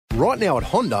Right now at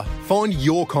Honda, find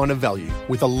your kind of value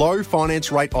with a low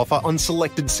finance rate offer on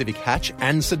selected Civic hatch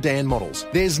and sedan models.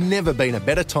 There's never been a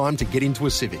better time to get into a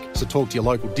Civic, so talk to your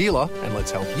local dealer and let's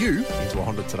help you into a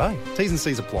Honda today. T's and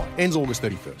C's apply. Ends August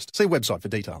 31st. See website for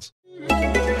details.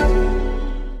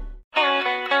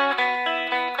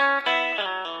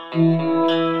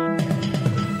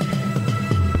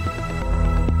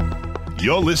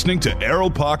 You're listening to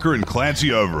Errol Parker and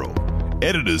Clancy Overall,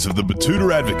 editors of the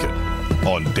Batuta Advocate,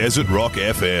 on Desert Rock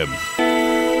FM.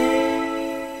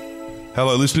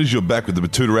 Hello listeners, you're back with the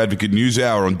Batuta Advocate News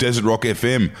Hour on Desert Rock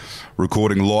FM,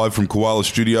 recording live from Koala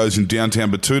Studios in downtown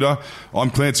Batuta.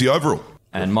 I'm Clancy Overall.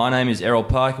 And my name is Errol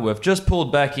Parker. We've just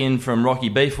pulled back in from Rocky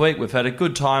Beef Week. We've had a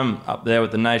good time up there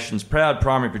with the nation's proud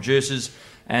primary producers,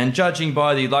 and judging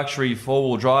by the luxury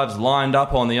four-wheel drives lined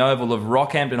up on the oval of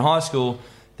Rockhampton High School,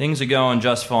 things are going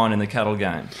just fine in the cattle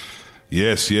game.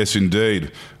 Yes,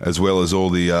 indeed. As well as all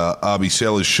the RB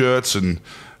Sellers shirts and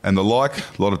the like.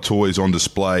 A lot of toys on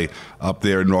display up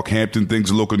there in Rockhampton. Things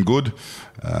are looking good.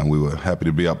 We were happy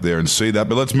to be up there and see that.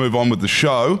 But let's move on with the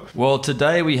show. Well,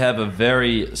 today we have a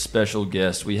very special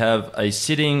guest. We have a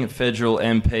sitting federal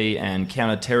MP and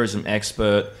counter-terrorism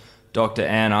expert, Dr.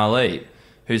 Anne Ali,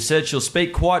 who said she'll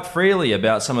speak quite freely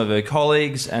about some of her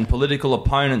colleagues and political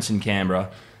opponents in Canberra,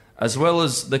 as well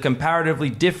as the comparatively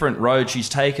different road she's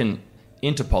taken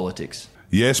into politics.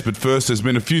 Yes, but first there's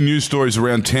been a few news stories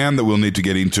around town that we'll need to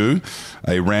get into.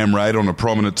 A ram raid on a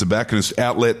prominent tobacconist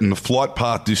outlet in the Flight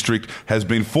Path district has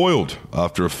been foiled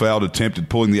after a failed attempt at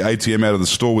pulling the ATM out of the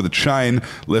store with a chain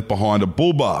left behind a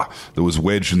bull bar that was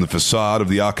wedged in the facade of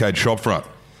the arcade shopfront.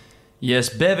 Yes,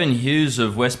 Bevan Hughes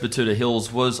of West Batuta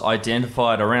Hills was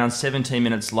identified around 17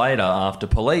 minutes later after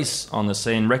police on the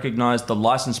scene recognised the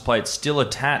licence plate still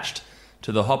attached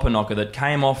to the hopper knocker that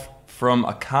came off from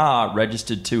a car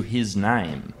registered to his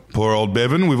name. Poor old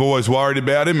Bevan, we've always worried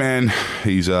about him, and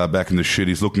he's back in the shit.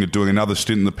 He's looking at doing another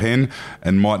stint in the pen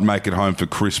and might make it home for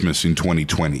Christmas in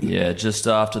 2020. Yeah, just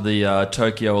after the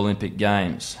Tokyo Olympic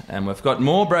Games. And we've got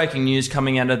more breaking news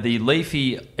coming out of the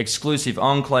leafy exclusive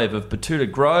enclave of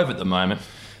Batuta Grove at the moment.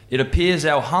 It appears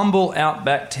our humble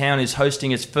outback town is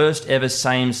hosting its first ever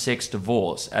same-sex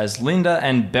divorce, as Linda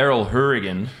and Beryl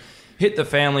Hourigan hit the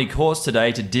family courts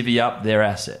today to divvy up their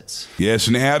assets. Yes,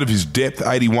 and out of his depth,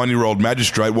 81-year-old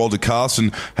magistrate Walter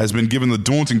Carson has been given the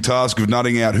daunting task of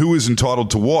nutting out who is entitled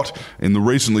to what in the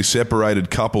recently separated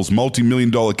couple's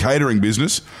multi-million-dollar catering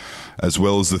business, as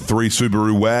well as the 3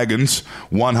 Subaru wagons,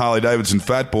 1 Harley-Davidson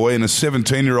Fat Boy, and a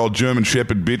 17-year-old German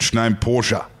Shepherd bitch named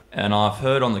Porsche. And I've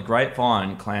heard on the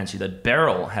grapevine, Clancy, that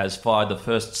Beryl has fired the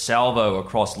first salvo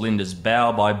across Linda's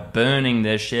bow by burning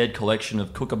their shared collection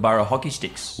of Kookaburra hockey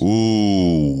sticks.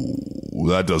 Ooh,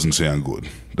 that doesn't sound good.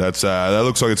 That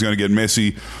looks like it's going to get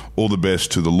messy. All the best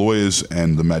to the lawyers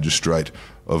and the magistrate,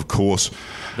 of course.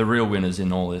 The real winners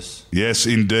in all this. Yes,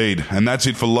 indeed. And that's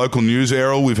it for local news,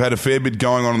 Errol. We've had a fair bit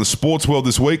going on in the sports world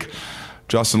this week.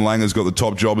 Justin Langer's got the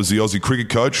top job as the Aussie cricket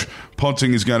coach.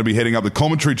 Ponting is going to be heading up the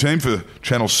commentary team for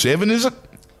Channel 7, is it?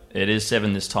 It is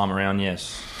 7 this time around,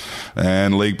 yes.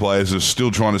 And league players are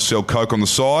still trying to sell coke on the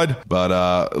side.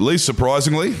 But least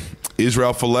surprisingly,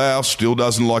 Israel Folau still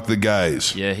doesn't like the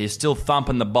gays. Yeah, he's still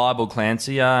thumping the Bible,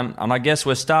 Clancy. And I guess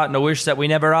we're starting to wish that we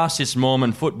never asked this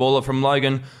Mormon footballer from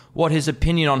Logan what his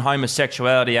opinion on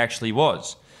homosexuality actually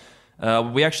was.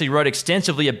 We actually wrote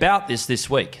extensively about this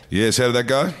week. Yes, how did that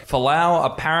go? Folau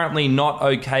apparently not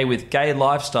okay with gay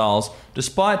lifestyles,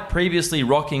 despite previously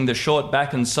rocking the short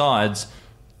back and sides,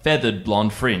 feathered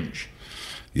blonde fringe.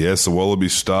 Yes, the Wallaby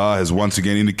Star has once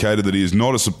again indicated that he is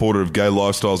not a supporter of gay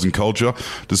lifestyles and culture,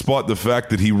 despite the fact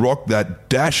that he rocked that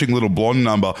dashing little blonde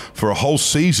number for a whole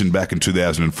season back in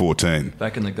 2014.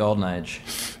 Back in the golden age.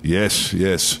 Yes.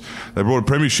 They brought a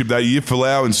premiership that year.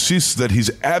 Folau insists that his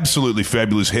absolutely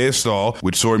fabulous hairstyle,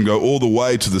 which saw him go all the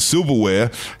way to the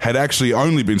silverware, had actually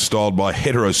only been styled by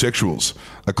heterosexuals,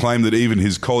 a claim that even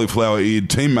his cauliflower-eared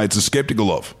teammates are sceptical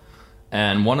of.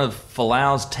 And one of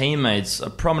Folau's teammates, a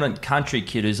prominent country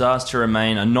kid who's asked to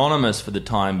remain anonymous for the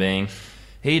time being,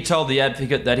 he told The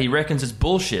Advocate that he reckons it's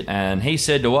bullshit. And he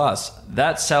said to us,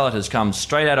 that salad has come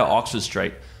straight out of Oxford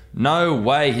Street. No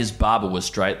way his barber was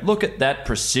straight. Look at that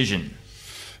precision.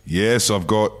 Yes, I've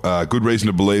got good reason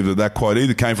to believe that quote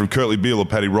either came from Curtly Beale or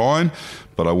Paddy Ryan,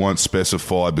 but I won't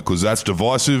specify because that's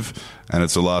divisive and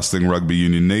it's the last thing rugby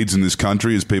union needs in this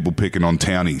country is people picking on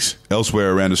townies.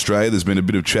 Elsewhere around Australia, there's been a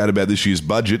bit of chat about this year's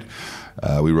budget.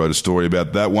 We wrote a story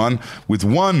about that one with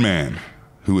one man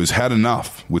who has had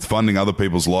enough with funding other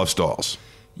people's lifestyles.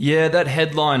 Yeah, that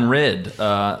headline read,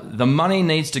 the money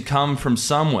needs to come from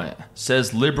somewhere,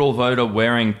 says Liberal voter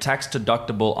wearing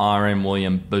tax-deductible RM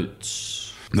William boots.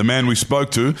 The man we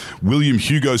spoke to, William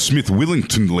Hugo Smith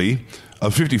Willingtonley, a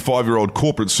 55-year-old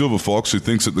corporate silver fox who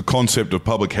thinks that the concept of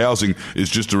public housing is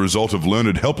just a result of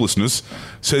learned helplessness,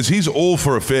 says he's all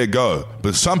for a fair go,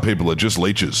 but some people are just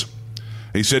leeches.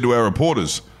 He said to our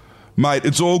reporters, "Mate,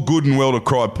 it's all good and well to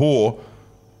cry poor,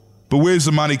 but where's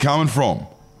the money coming from?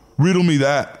 Riddle me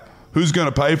that. Who's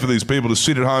going to pay for these people to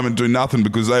sit at home and do nothing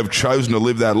because they have chosen to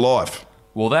live that life?"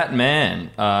 Well, that man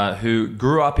who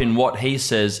grew up in what he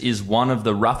says is one of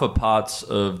the rougher parts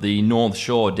of the North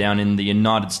Shore down in the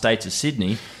United States of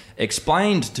Sydney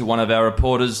explained to one of our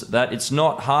reporters that it's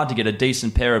not hard to get a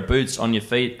decent pair of boots on your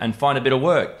feet and find a bit of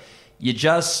work. You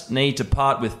just need to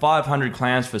part with 500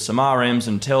 clams for some RMs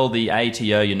and tell the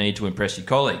ATO you need to impress your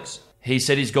colleagues. He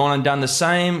said he's gone and done the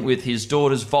same with his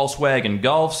daughter's Volkswagen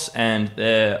Golfs and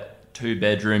their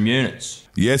 2-bedroom units.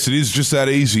 Yes, it is just that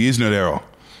easy, isn't it, Errol?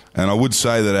 And I would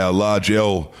say that our large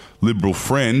L Liberal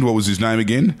friend, what was his name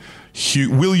again?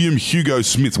 William Hugo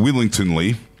Smith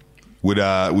Willingtonley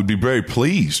would be very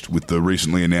pleased with the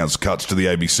recently announced cuts to the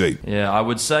ABC. Yeah, I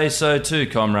would say so too,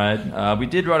 comrade. We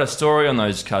did write a story on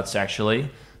those cuts, actually.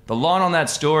 The line on that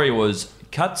story was,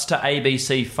 "Cuts to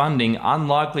ABC funding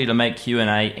unlikely to make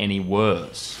Q&A any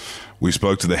worse." We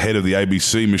spoke to the head of the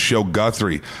ABC, Michelle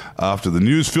Guthrie, after the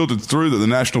news filtered through that the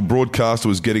national broadcaster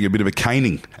was getting a bit of a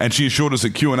caning. And she assured us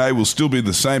that Q&A will still be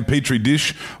the same petri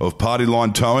dish of party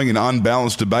line towing and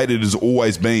unbalanced debate it has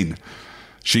always been.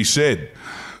 She said,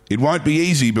 "It won't be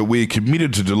easy, but we are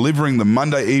committed to delivering the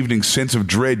Monday evening sense of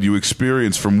dread you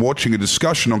experience from watching a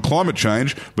discussion on climate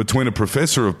change between a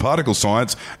professor of particle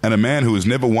science and a man who has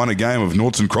never won a game of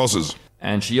noughts and crosses."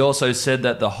 And she also said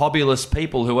that the hobbyless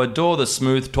people who adore the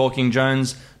smooth-talking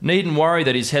Jones needn't worry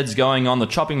that his head's going on the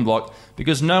chopping block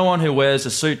because no one who wears a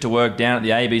suit to work down at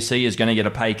the ABC is going to get a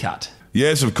pay cut.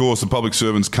 Yes, of course, the public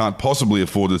servants can't possibly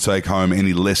afford to take home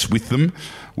any less with them,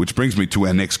 which brings me to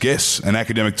our next guest, an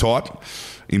academic type,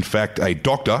 in fact, a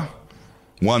doctor,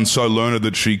 one so learned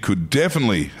that she could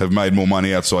definitely have made more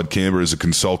money outside Canberra as a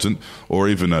consultant or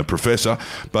even a professor,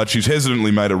 but she's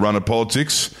hesitantly made a run at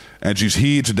politics, and she's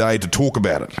here today to talk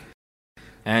about it.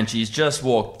 And she's just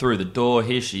walked through the door.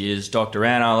 Here she is, Dr.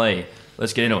 Anne Ali.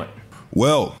 Let's get into it.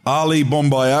 Well, Ali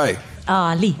Bombay.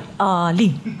 Ali,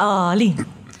 Ali, Ali.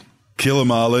 Kill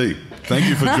him, Ali. Thank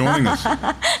you for joining us.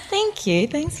 Thank you.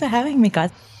 Thanks for having me, guys.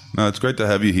 No, it's great to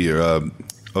have you here.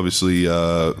 Obviously,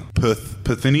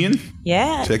 Perthinian?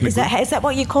 Yeah. Is that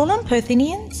what you call them?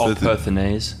 Perthinians? Oh,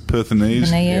 Perthinese.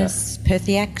 Perthinese. Perthinese,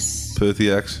 Perthiacs.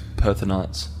 Perthiacs.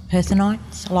 Perthinites.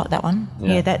 Perthinites. I like that one.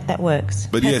 Yeah, that works.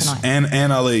 But yes,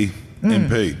 Anne Ali,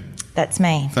 MP. That's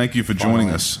me. Thank you for joining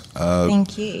us.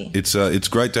 Thank you. It's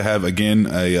great to have, again,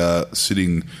 a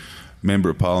sitting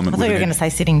Member of Parliament. I thought you were going to say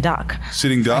sitting duck.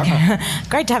 Sitting duck?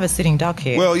 Great to have a sitting duck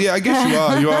here. Well, yeah, I guess you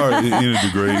are. You are in a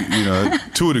degree,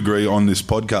 to a degree on this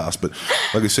podcast. But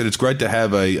like I said, it's great to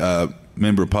have a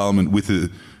Member of Parliament with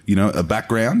a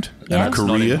background and a career.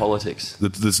 Not in politics.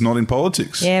 That's not in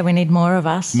politics. Yeah, we need more of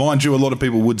us. Mind you, a lot of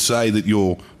people would say that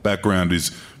your background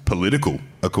is political,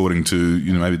 according to,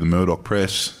 maybe the Murdoch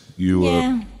press.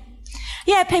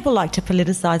 Yeah, people like to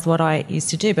politicise what I used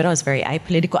to do, but I was very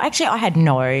apolitical. Actually, I had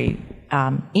no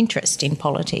interest in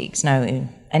politics,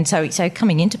 and so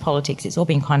coming into politics, it's all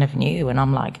been kind of new, and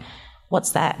I'm like,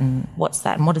 what's that, and what's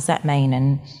that, and what does that mean,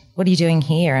 and what are you doing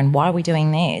here, and why are we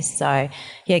doing this? So,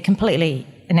 yeah, completely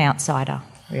an outsider,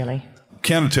 really.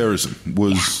 Counterterrorism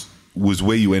was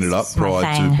where you ended up prior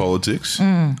to politics.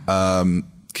 Can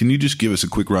you just give us a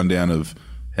quick rundown of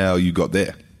how you got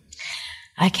there?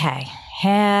 Okay.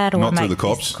 How do I make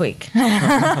this quick?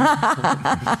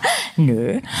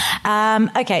 No.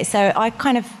 Okay, so I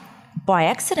kind of, by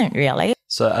accident, really.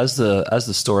 So as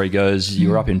the story goes, you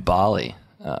were up in Bali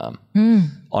on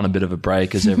a bit of a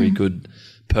break, as every good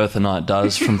Perthinite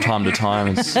does from time to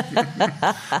time. With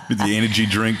the energy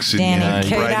drinks and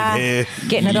braided hair.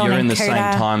 Getting it on You're in the same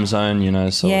time zone, so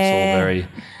it's all very...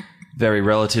 very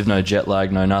relative, no jet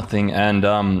lag, no nothing, and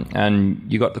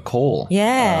you got the call,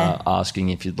 asking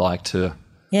if you'd like to,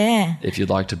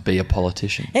 be a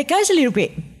politician. It goes a little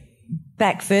bit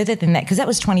back further than that because that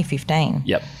was 2015.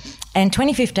 Yep. And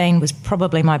 2015 was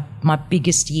probably my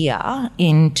biggest year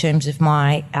in terms of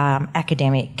my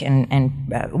academic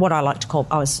and what I like to call,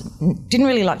 didn't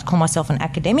really like to call myself an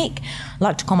academic, I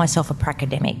like to call myself a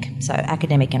pracademic, so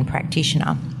academic and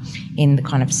practitioner in the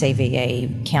kind of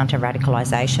CVE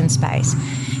counter-radicalisation space.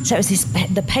 So it was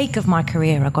the peak of my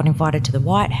career. I got invited to the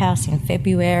White House in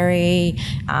February,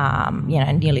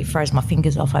 nearly froze my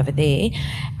fingers off over there.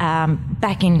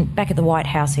 Back at the White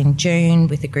House in June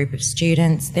with a group of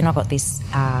students. Then I got this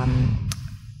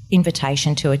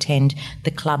invitation to attend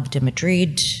the Club de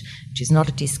Madrid which is not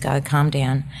a disco. Calm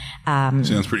down.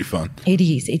 Sounds pretty fun. It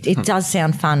is. It does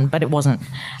sound fun, but it wasn't.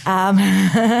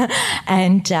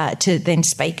 And to then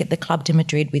speak at the Club de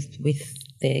Madrid with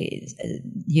the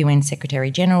UN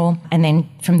Secretary General, and then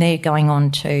from there going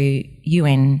on to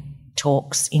UN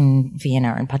talks in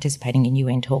Vienna and participating in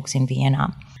UN talks in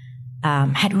Vienna.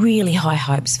 Had really high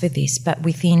hopes for this, but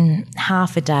within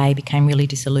half a day became really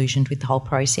disillusioned with the whole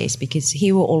process, because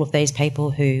here were all of these people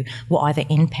who were either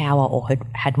in power or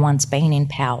had once been in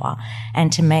power,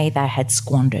 and to me they had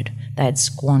squandered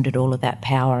all of that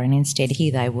power, and instead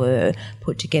here they were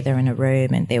put together in a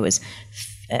room, and there was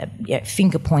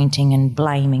finger pointing and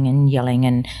blaming and yelling,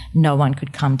 and no one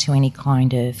could come to any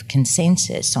kind of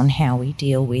consensus on how we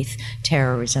deal with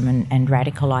terrorism and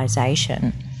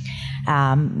radicalisation.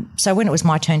 So when it was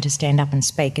my turn to stand up and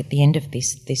speak at the end of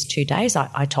this 2 days,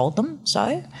 I told them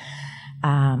so.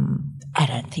 I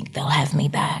don't think they'll have me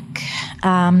back.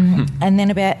 And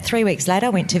then about 3 weeks later, I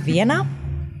went to Vienna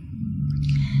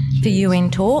for UN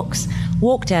talks,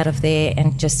 walked out of there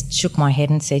and just shook my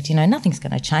head and said, nothing's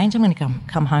going to change. I'm going to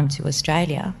come home to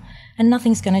Australia, and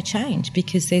nothing's going to change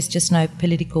because there's just no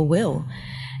political will.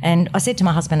 And I said to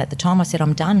my husband at the time, I said,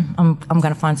 I'm done. I'm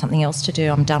going to find something else to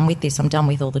do. I'm done with this. I'm done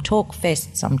with all the talk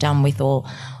fests. I'm done with all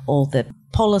the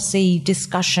policy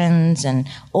discussions and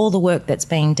all the work that's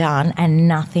being done, and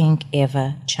nothing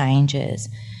ever changes.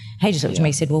 He just looked at me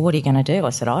and said, well, what are you going to do? I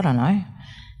said, I don't know.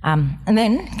 And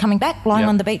then coming back, lying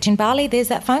on the beach in Bali, there's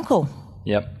that phone call.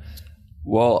 Yep.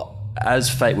 Well, as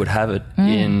fate would have it,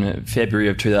 in February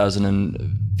of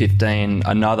 2015,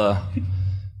 another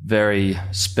very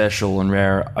special and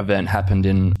rare event happened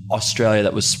in Australia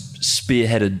that was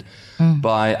spearheaded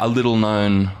by a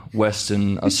little-known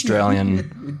Western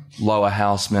Australian lower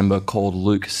house member called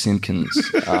Luke Simpkins.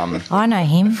 I know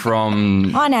him.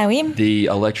 I know him. The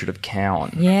electorate of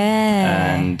Cowan.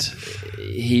 Yeah. And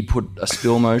he put a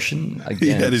spill motion against... He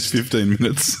had his 15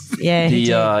 minutes. Yeah,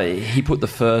 he put the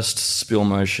first spill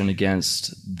motion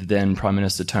against then Prime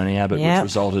Minister Tony Abbott, which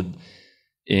resulted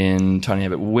in Tony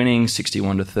Abbott winning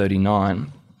 61-39.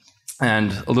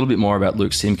 And a little bit more about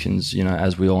Luke Simpkins,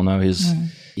 as we all know,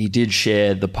 he did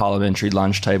share the parliamentary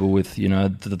lunch table with,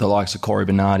 the likes of Cory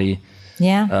Bernardi,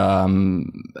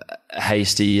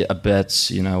 Hasty,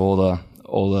 Abetz,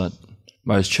 all the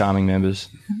most charming members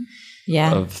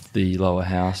of the lower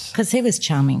house. Because he was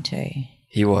charming too.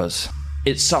 He was.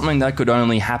 It's something that could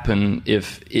only happen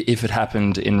if it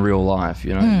happened in real life,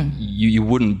 You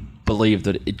wouldn't believe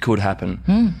that it could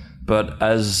happen. But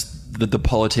as the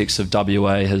politics of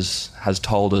WA has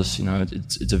told us,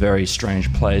 it's a very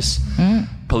strange place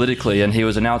politically. And he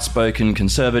was an outspoken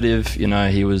conservative.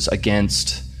 He was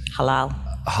against halal.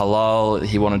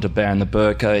 He wanted to ban the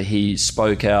burqa. He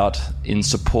spoke out in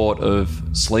support of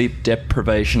sleep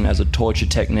deprivation as a torture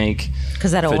technique,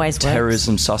 because that always works.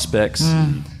 Terrorism suspects.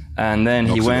 And then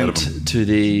he went to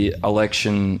the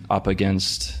election up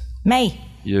against me.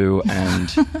 You, and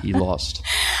he lost.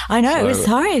 I know, it was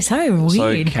so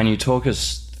weird. So can you talk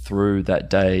us through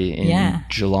that day in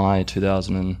July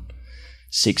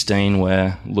 2016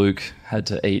 where Luke had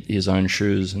to eat his own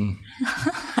shoes and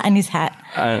his hat.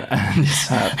 And his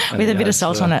hat. With a bit of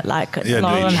salt on it, like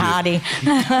Laurel and Hardy.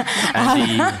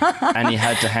 and he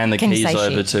had to hand the keys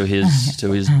over to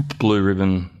his blue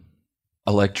ribbon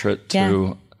electorate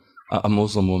to a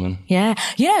Muslim woman. Yeah.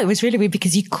 It was really weird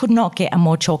because you could not get a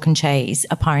more chalk and cheese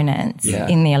opponent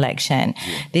in the election.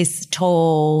 Yeah. This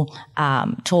tall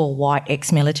white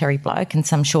ex-military bloke and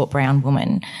some short brown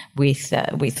woman with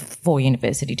 4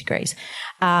 university degrees.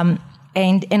 And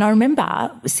I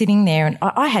remember sitting there, and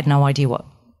I had no idea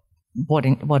what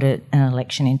an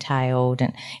election entailed.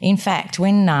 And in fact,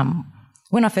 when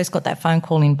I first got that phone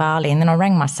call in Bali, and then I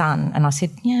rang my son and I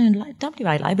said,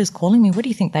 WA Labor's calling me. What do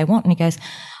you think they want? And he goes,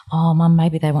 oh, Mum,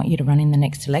 maybe they want you to run in the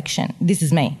next election. This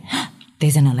is me.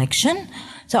 There's an election?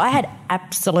 So I had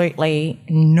absolutely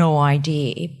no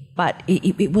idea, but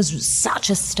it was such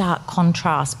a stark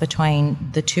contrast between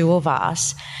the two of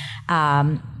us.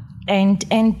 And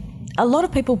a lot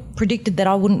of people predicted that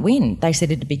I wouldn't win. They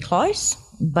said it'd be close,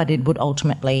 but it would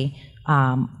ultimately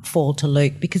fall to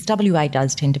Luke, because WA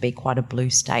does tend to be quite a blue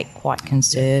state, quite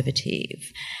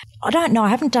conservative. I don't know. I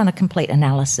haven't done a complete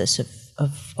analysis of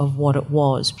what it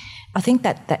was. I think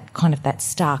that kind of that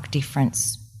stark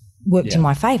difference worked in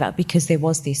my favour, because there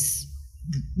was this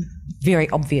very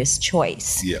obvious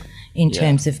choice in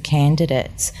terms of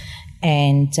candidates.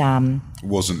 And it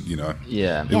wasn't,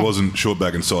 it wasn't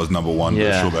shortback and size number 1, but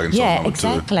shortback and size number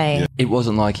 2. Yeah. It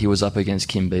wasn't like he was up against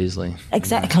Kim Beazley.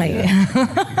 Exactly.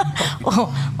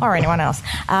 or anyone else.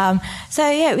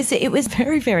 It was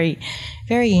very, very,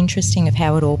 very interesting of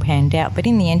how it all panned out. But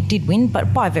in the end, did win,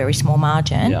 but by a very small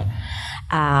margin. Yeah.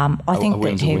 I think a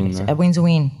win's a win, though. a win's a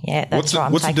win. Yeah, that's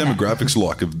right. What's the demographics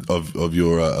like of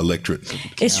your electorate?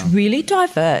 It's really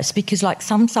diverse because, like,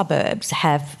 some suburbs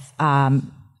have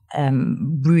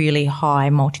really high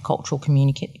multicultural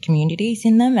communities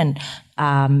in them, and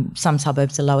some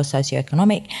suburbs are lower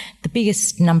socioeconomic. The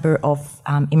biggest number of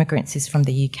immigrants is from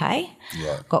the UK.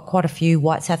 Right. Got quite a few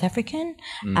white South African,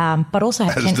 but also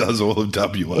have As does all of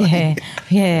WA.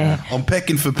 Yeah. I'm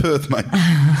pecking for Perth, mate.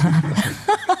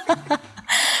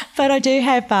 But I do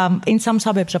have, in some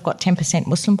suburbs, I've got 10%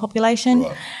 Muslim population.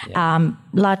 Right.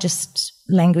 Largest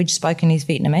language spoken is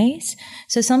Vietnamese.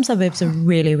 So some suburbs are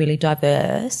really, really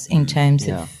diverse in terms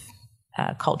of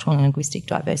cultural and linguistic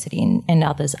diversity, and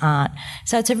others aren't.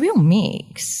 So it's a real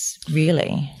mix,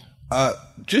 really.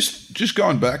 Just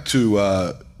going back to,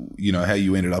 how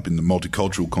you ended up in the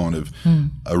multicultural kind of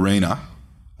arena,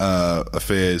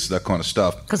 affairs, that kind of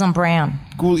stuff. Because I'm brown.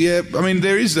 Well, yeah, I mean,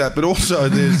 there is that, but also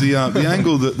there's the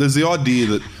angle that there's the idea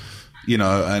that,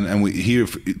 and we hear,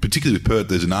 particularly with Perth,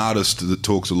 there's an artist that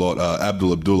talks a lot,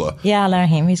 Abdullah. Yeah, I know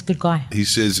him. He's a good guy. He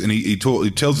says, and he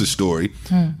tells this story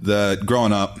that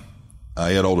growing up,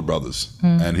 he had older brothers,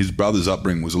 and his brother's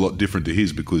upbringing was a lot different to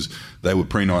his because they were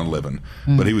pre 9/11,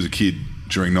 but he was a kid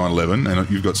during 9/11, and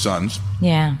you've got sons.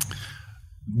 Yeah.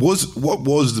 What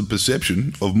was the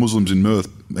perception of Muslims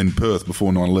in Perth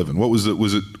before 9/11? What was it?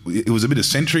 It was a bit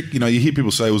eccentric. You hear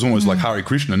people say it was almost like Hare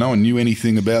Krishna. No one knew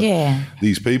anything about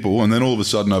these people, and then all of a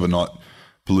sudden, overnight,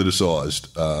 politicised.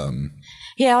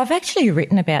 Yeah, I've actually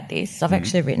written about this. I've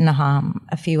actually written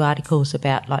a few articles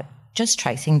about, like, just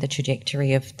tracing the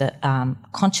trajectory of the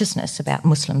consciousness about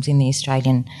Muslims in the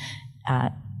Australian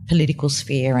political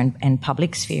sphere and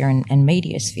public sphere and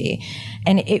media sphere.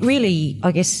 And it really,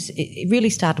 I guess, it really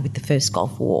started with the first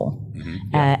Gulf War.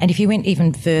 And if you went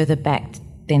even further back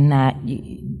than that,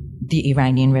 the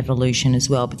Iranian Revolution as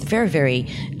well, but the very, very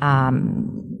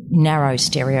narrow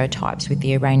stereotypes with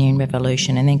the Iranian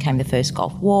Revolution, and then came the first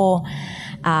Gulf War.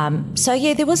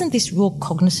 There wasn't this real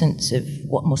cognizance of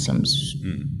what Muslims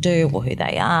do or who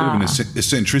they are. An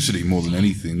eccentricity more than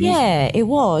anything. Yeah, it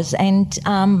was. And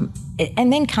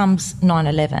then comes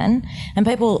 9/11, and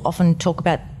people often talk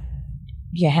about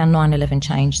how 9/11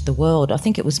 changed the world. I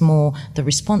think it was more the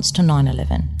response to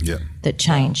 9/11 that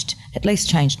changed, at least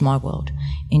changed my world,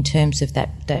 in terms of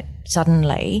that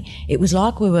suddenly it was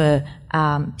like we were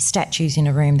statues in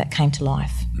a room that came to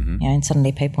life, and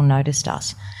suddenly people noticed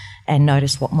us and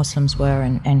noticed what Muslims were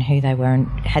and who they were, and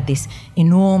had this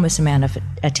enormous amount of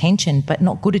attention, but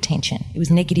not good attention. It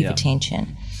was negative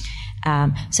attention.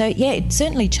 It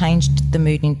certainly changed the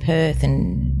mood in Perth,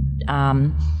 and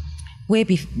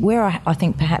where I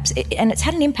think perhaps, and it's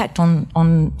had an impact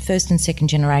on first and second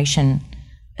generation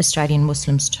Australian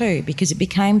Muslims too, because it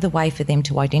became the way for them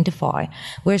to identify.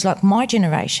 Whereas, like, my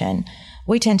generation,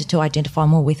 we tended to identify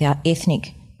more with our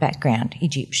ethnic background,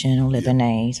 Egyptian or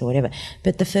Lebanese or whatever.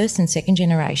 But the first and second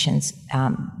generations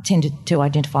tended to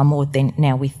identify more than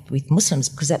now with Muslims,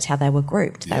 because that's how they were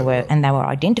grouped. They were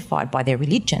identified by their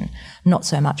religion, not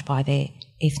so much by their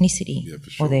ethnicity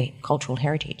or their cultural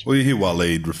heritage. Well, you hear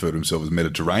Waleed refer to himself as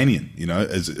Mediterranean,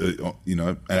 as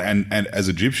and as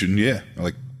Egyptian,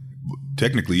 like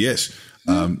technically yes.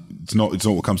 It's not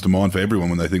what comes to mind for everyone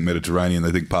when they think Mediterranean.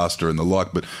 They think pasta and the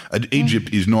like, but Egypt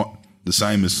is not the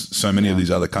same as so many of these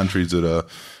other countries that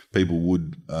people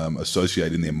would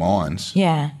associate in their minds.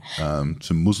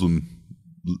 Some Muslim,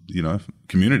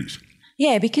 communities.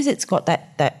 Yeah, because it's got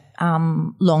that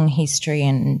long history,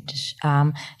 and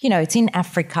it's in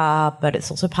Africa, but it's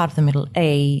also part of the Middle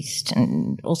East,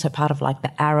 and also part of, like,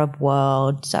 the Arab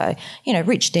world. So,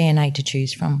 rich DNA to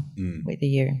choose from, whether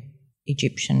you're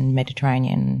Egyptian,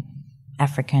 Mediterranean,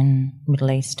 African,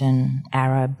 Middle Eastern,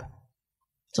 Arab.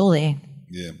 It's all there.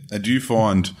 Yeah. And do you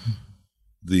find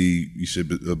you said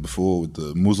before with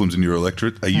the Muslims in your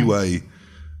electorate, are you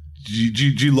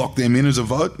do you lock them in as a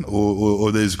vote,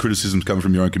 or there's criticisms coming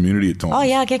from your own community at times? Oh,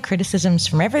 yeah, I get criticisms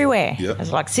from everywhere. Yeah. It's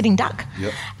like sitting duck.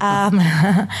 Yep.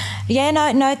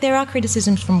 No, there are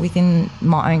criticisms from within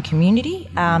my own community,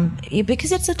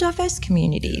 because it's a diverse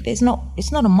community. It's not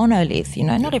a monolith,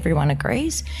 not everyone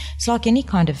agrees. It's like any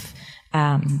kind of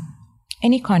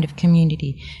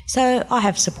community. So I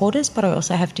have supporters, but I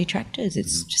also have detractors.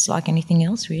 It's just like anything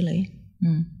else, really.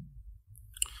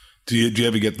 Do you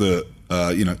ever get the,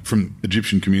 from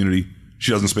Egyptian community,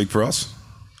 she doesn't speak for us?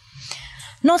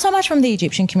 Not so much from the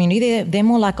Egyptian community. They're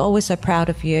more like, oh, we're so proud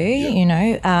of you,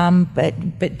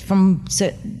 but from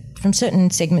certain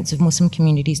segments of Muslim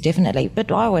communities, definitely.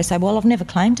 But I always say, well, I've never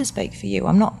claimed to speak for you.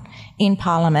 I'm not in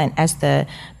Parliament as the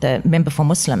member for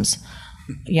Muslims.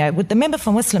 would the member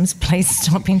for Muslims please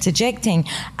stop interjecting?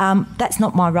 That's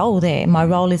not my role there. My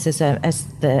role is as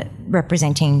the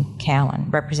representing Cowan,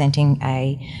 representing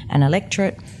an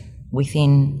electorate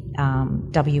within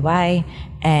WA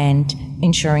and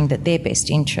ensuring that their best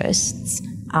interests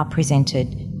are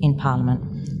presented in Parliament.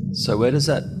 So where does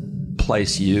that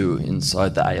place you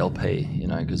inside the ALP?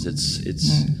 Because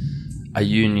it's a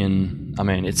union. I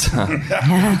mean, it's a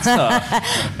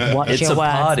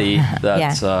party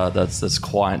that's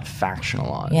quite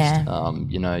factionalised.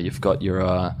 Yeah. You've got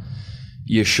your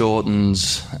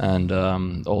Shortens and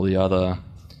all the other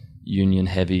union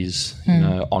heavies.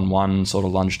 On one sort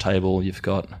of lunch table, you've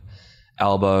got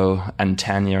Albo and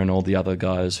Tanya and all the other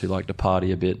guys who like to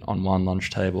party a bit on one lunch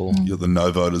table. You got the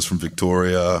no voters from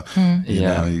Victoria. You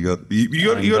got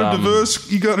a diverse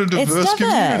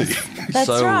community. That's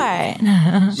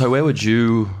right. So where would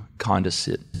you kind of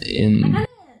sit in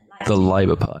the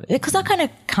Labor Party? Because I kind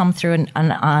of come through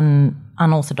an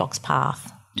unorthodox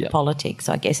path to politics,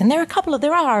 I guess. And there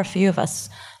are a few of us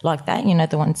like that.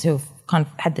 The ones who've kind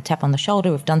of had the tap on the shoulder,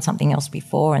 who've done something else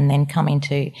before, and then come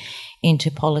into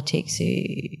politics who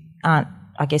aren't,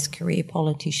 I guess, career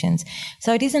politicians.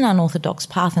 So it is an unorthodox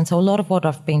path, and so a lot of what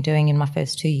I've been doing in my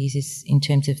first 2 years is in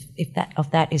terms of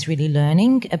that is really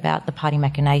learning about the party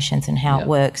machinations and how it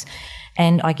works,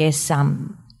 and I guess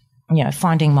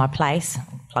finding my place.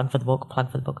 Plug for the book.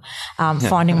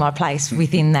 Finding my place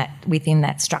within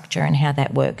that structure and how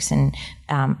that works, and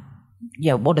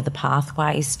what are the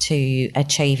pathways to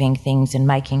achieving things and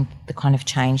making the kind of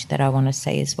change that I want to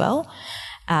see as well.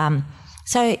 I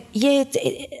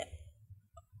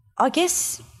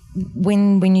guess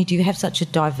when you do have such a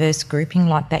diverse grouping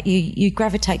like that, you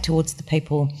gravitate towards the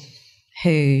people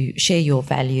who share your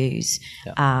values,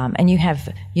 and you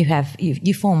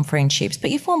form friendships,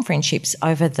 but you form friendships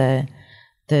over the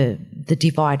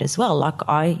divide as well. Like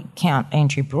I count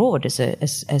Andrew Broad as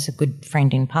a good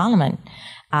friend in Parliament.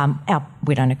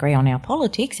 We don't agree on our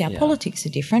politics. Our politics are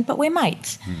different, but we're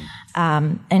mates.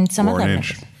 And some Warren of them.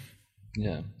 Inch.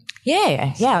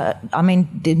 Yeah. I mean,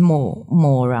 there's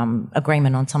more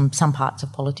agreement on some parts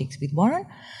of politics with Warren.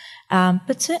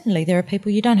 But certainly there are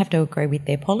people you don't have to agree with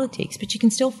their politics, but you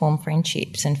can still form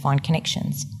friendships and find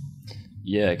connections.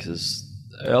 Yeah, because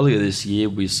earlier this year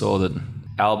we saw that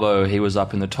Albo, he was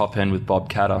up in the top end with Bob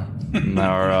Catter, and they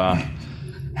were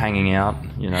hanging out,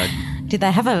 Did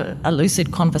they have a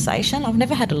lucid conversation? I've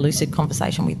never had a lucid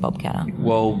conversation with Bob Catter.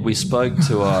 Well, we spoke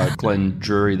to Glenn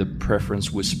Drury, the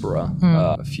preference whisperer,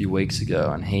 a few weeks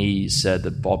ago, and he said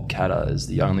that Bob Catter is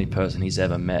the only person he's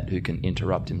ever met who can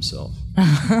interrupt himself.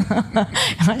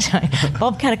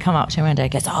 Bob Catter come up to me one day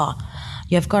and goes,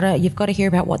 you've got to hear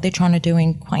about what they're trying to do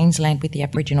in Queensland with the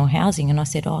Aboriginal housing. And I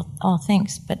said, oh,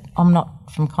 thanks, but I'm not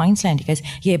from Queensland. He goes,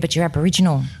 yeah, but you're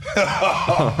Aboriginal.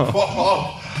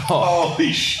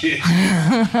 Holy shit!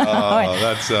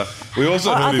 That's. We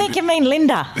also. I think you mean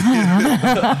Linda.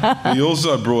 He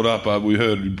also brought up. We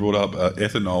heard he brought up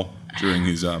ethanol during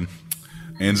his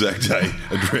Anzac Day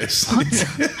address.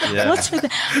 What's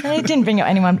with he didn't bring up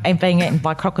anyone being eaten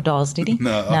by crocodiles, did he?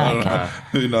 No, I don't know.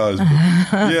 Who knows? But,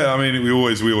 I mean, we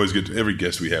always get every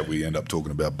guest we have. We end up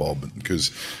talking about Bob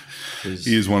because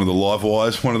he is one of the live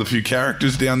wires, one of the few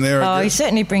characters down there. He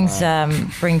certainly brings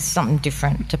something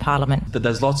different to Parliament. But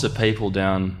there's lots of people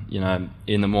down,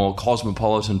 in the more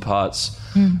cosmopolitan parts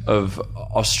of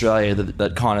Australia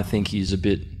that kind of think he's a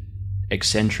bit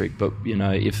eccentric. But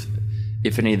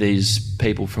if any of these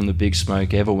people from the Big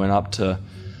Smoke ever went up to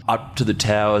the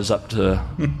Towers, up to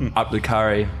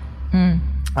Curry,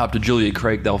 up to Julia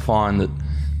Creek, they'll find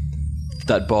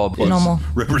that Bob is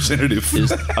representative,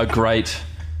 is a great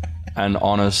and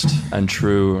honest and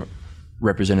true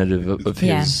representative of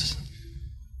his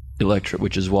electorate,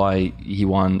 which is why he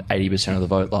won 80% of the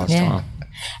vote last time.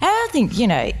 I think,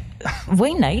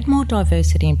 we need more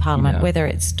diversity in Parliament, whether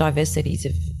it's diversities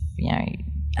of,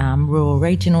 rural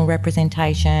regional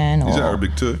representation. He's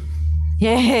Arabic too.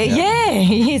 Yeah,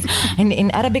 he is.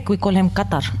 In Arabic we call him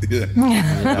Qatar. Yeah.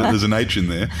 There's an H in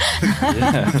there.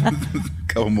 A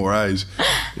couple more A's.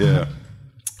 Yeah.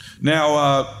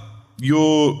 Now,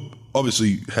 you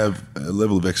obviously have a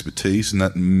level of expertise, and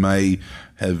that may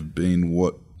have been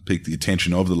what piqued the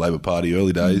attention of the Labor Party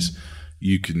early days.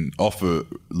 You can offer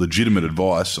legitimate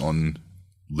advice on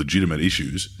legitimate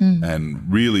issues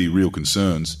and really real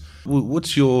concerns.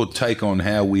 What's your take on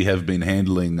how we have been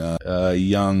handling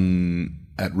young,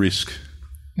 at-risk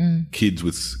kids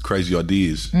with crazy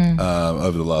ideas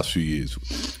over the last few years?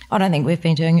 I don't think we've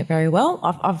been doing it very well.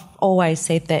 I've always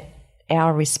said that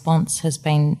our response has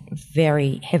been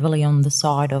very heavily on the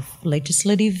side of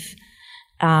legislative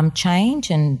change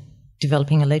and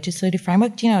developing a legislative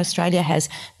framework. Do you know Australia has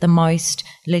the most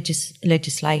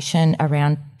legislation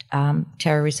around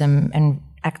terrorism and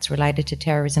acts related to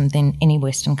terrorism than any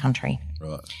Western country?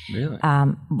 Right. Really?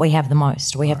 We have the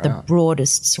most. We have the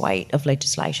broadest suite of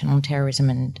legislation on terrorism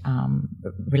and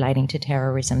relating to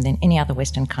terrorism than any other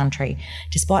Western country,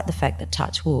 despite the fact that,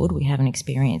 touch wood, we haven't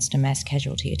experienced a mass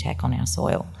casualty attack on our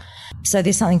soil. So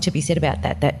there's something to be said about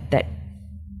that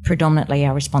predominantly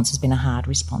our response has been a hard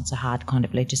response, a hard kind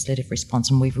of legislative response,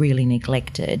 and we've really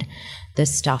neglected the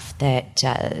stuff that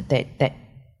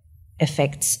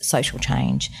affects social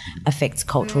change, affects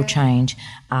cultural change,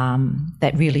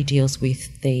 that really deals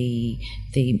with the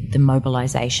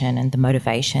mobilisation and the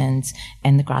motivations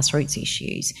and the grassroots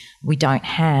issues. We don't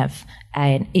have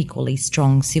an equally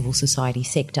strong civil society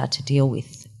sector to deal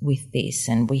with this,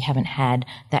 and we haven't had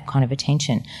that kind of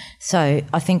attention. So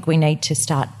I think we need to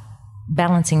start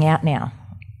balancing out now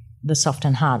the soft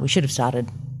and hard. We should have started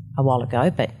a while ago,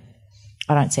 but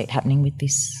I don't see it happening with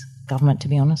this government, to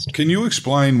be honest. Can you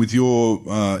explain, with your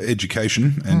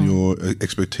education and your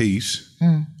expertise,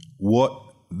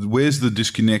 where's the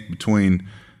disconnect between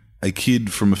a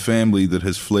kid from a family that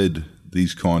has fled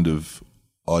these kind of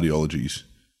ideologies?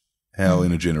 How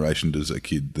in a generation does a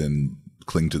kid then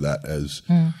cling to that as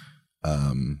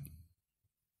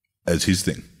his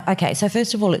thing? Okay, so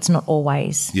first of all, it's not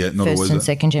always first and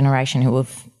second generation who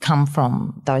have come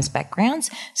from those backgrounds.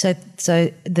 So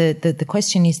the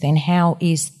question is then, how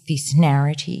is this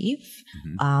narrative,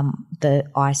 the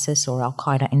ISIS or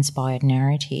Al-Qaeda inspired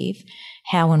narrative,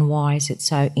 how and why is it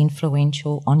so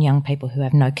influential on young people who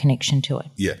have no connection to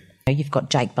it? Yeah. You've got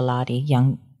Jake Bellardi,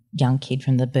 young kid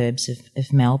from the burbs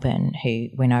of Melbourne who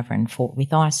went over and fought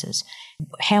with ISIS.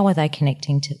 How are they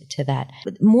connecting to that?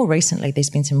 But more recently,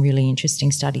 there's been some really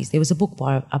interesting studies. There was a book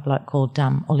by a bloke called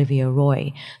Olivier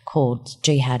Roy called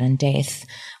Jihad and Death.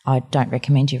 I don't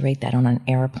recommend you read that on an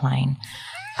aeroplane.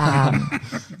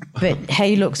 But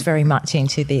he looks very much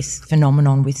into this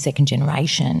phenomenon with second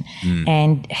generation,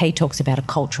 and he talks about a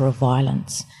culture of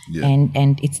violence,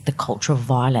 and it's the culture of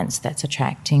violence that's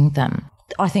attracting them.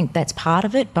 I think that's part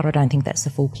of it, but I don't think that's the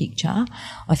full picture.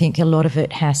 I think a lot of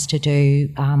it has to do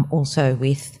also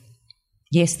with,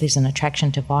 yes, there's an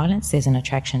attraction to violence, there's an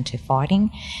attraction to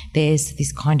fighting, there's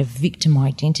this kind of victim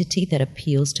identity that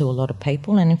appeals to a lot of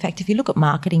people. And in fact, if you look at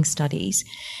marketing studies,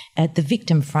 the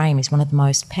victim frame is one of the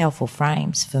most powerful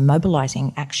frames for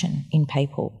mobilising action in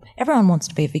people. Everyone wants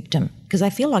to be a victim because they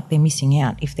feel like they're missing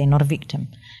out if they're not a victim.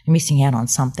 They're missing out on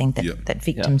something that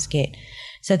victims get.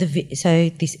 So this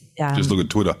just look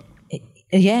at Twitter.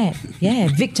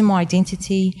 Victim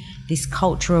identity, this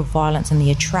culture of violence and the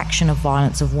attraction of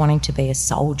violence, of wanting to be a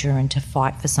soldier and to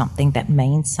fight for something that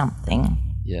means something.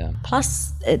 Yeah.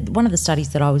 Plus, one of the studies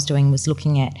that I was doing was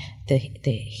looking at the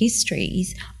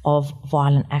histories of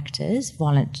violent actors,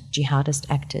 violent jihadist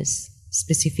actors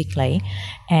specifically,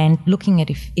 and looking at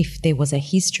if there was a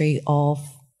history of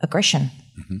aggression.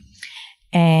 Mm-hmm.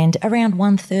 And around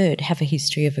 1/3 have a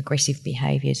history of aggressive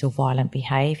behaviours or violent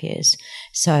behaviours.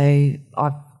 So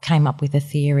I came up with a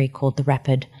theory called the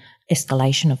rapid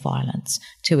escalation of violence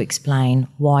to explain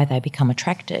why they become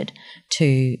attracted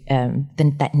to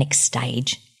that next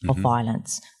stage of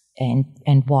violence,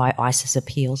 and why ISIS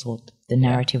appeals, or the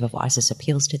narrative of ISIS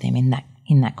appeals to them in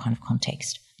that kind of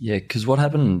context. Yeah, because what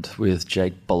happened with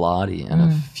Jake Bellardi and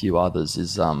a few others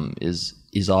is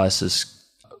ISIS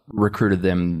recruited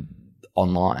them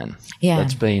online. Yeah,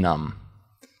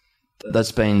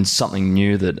 that's been something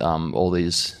new that all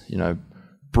these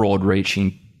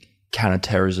broad-reaching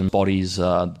counter-terrorism bodies,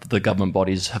 the government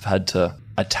bodies, have had to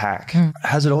attack.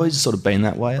 Has it always sort of been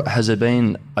that way? Has there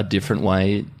been a different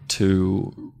way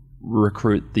to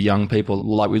recruit the young people?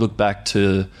 Like, we look back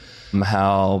to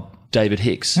how David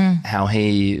Hicks, how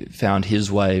he found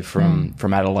his way from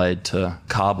Adelaide to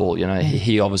Kabul.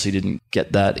 He obviously didn't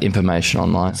get that information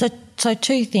online. So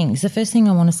two things. The first thing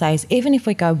I want to say is, even if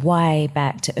we go way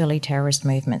back to early terrorist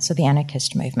movements, so the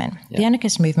anarchist movement, the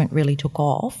anarchist movement really took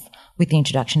off with the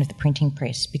introduction of the printing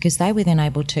press, because they were then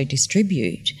able to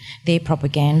distribute their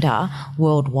propaganda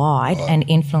worldwide and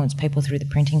influence people through the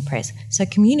printing press. So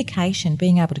communication,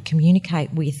 being able to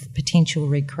communicate with potential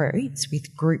recruits,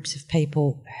 with groups of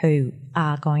people who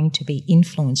are going to be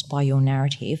influenced by your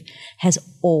narrative, has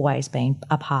always been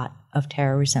a part of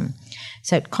terrorism.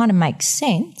 So it kind of makes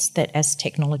sense that as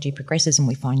technology progresses and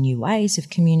we find new ways of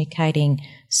communicating,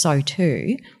 so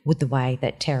too would the way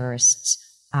that terrorists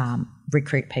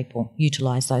recruit people,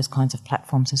 utilise those kinds of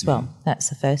platforms as well. That's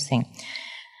the first thing.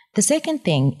 The second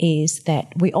thing is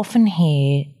that we often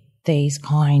hear these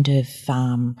kind of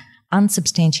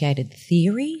unsubstantiated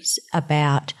theories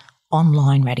about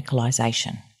online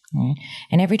radicalisation. Right?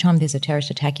 And every time there's a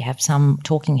terrorist attack, you have some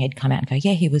talking head come out and go,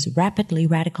 yeah, he was rapidly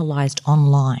radicalised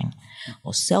online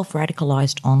or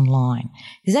self-radicalised online.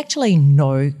 There's actually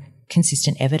no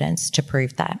consistent evidence to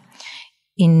prove that.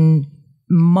 In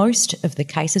most of the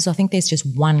cases, I think there's just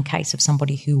one case of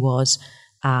somebody who was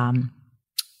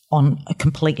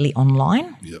completely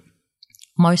online. Yep.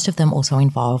 Most of them also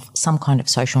involve some kind of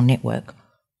social network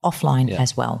offline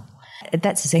as well.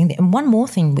 That's the thing. And one more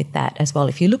thing with that as well,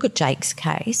 if you look at Jake's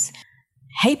case,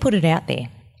 he put it out there.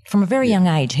 From a very young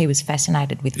age, he was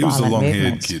fascinated with violent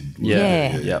movements. He was the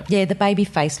long-haired kid. Yeah, the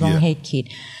baby-faced, long-haired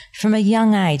kid. From a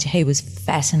young age, he was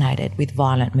fascinated with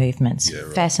violent movements,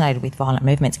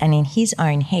 And in his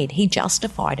own head, he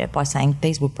justified it by saying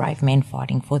these were brave men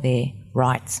fighting for their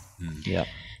rights. Yeah.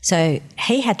 So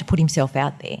he had to put himself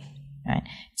out there. Right?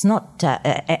 It's not,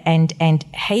 and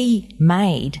he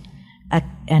made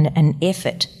an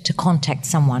effort to contact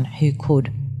someone who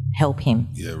could help him,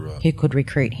 who could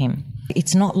recruit him.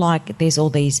 It's not like there's all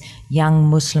these young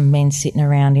Muslim men sitting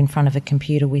around in front of a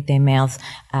computer with their mouths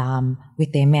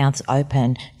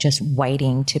open, just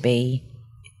waiting to be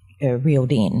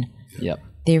reeled in. Yep.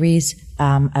 There is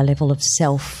a level of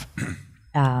self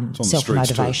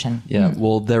motivation. Yeah.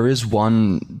 Well, there is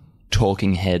one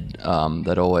talking head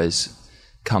that always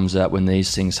comes out when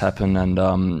these things happen, and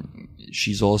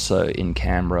she's also in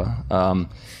Canberra.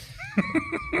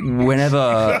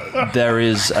 Whenever there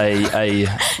is a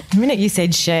the minute you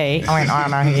said she, I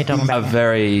don't know who you're talking about. A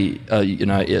very,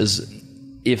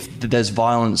 if there's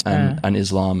violence and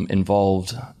Islam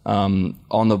involved,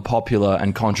 on the popular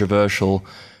and controversial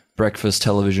breakfast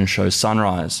television show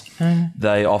Sunrise,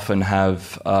 they often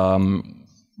have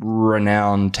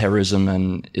renowned terrorism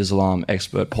and Islam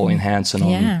expert Pauline Hanson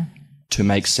on to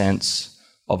make sense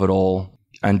of it all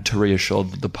and to reassure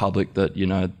the public that,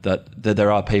 that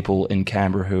there are people in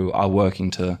Canberra who are working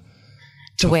to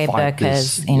wear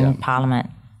burqas in Parliament.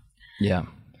 Yeah.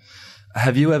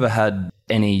 Have you ever had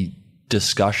any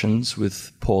discussions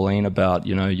with Pauline about,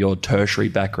 your tertiary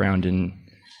background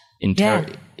in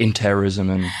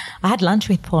terrorism? And I had lunch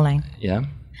with Pauline. Yeah.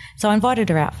 So I invited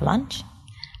her out for lunch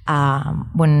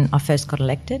when I first got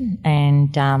elected,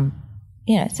 and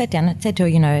sat down and said to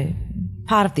her,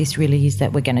 part of this really is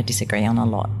that we're going to disagree on a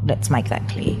lot. Let's make that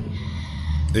clear.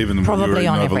 Even probably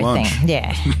on everything. Lunch.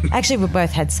 Yeah. Actually, we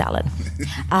both had salad.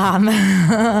 And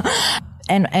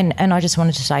I just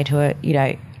wanted to say to her,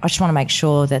 I just want to make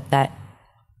sure that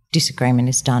disagreement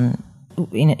is done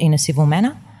in a civil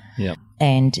manner. Yeah.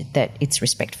 And that it's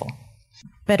respectful.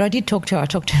 But I did talk to her. I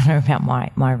talked to her about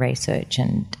my research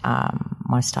and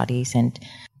my studies, and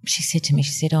she said to me,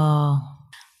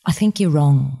 I think you're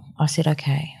wrong. I said,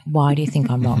 okay, why do you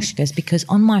think I'm wrong? She goes, because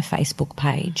on my Facebook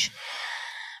page,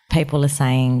 people are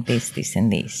saying this, this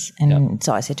and this. And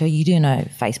so I said to her, you do know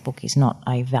Facebook is not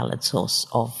a valid source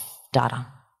of data.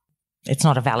 It's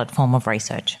not a valid form of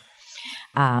research.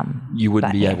 You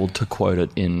wouldn't be able to quote it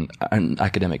in an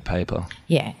academic paper.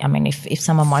 Yeah, I mean, if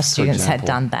some of my students had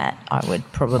done that, I would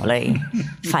probably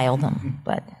fail them.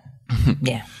 But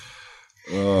yeah.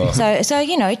 So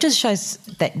it just shows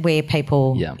that where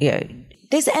people,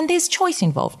 there's choice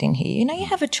involved in here. You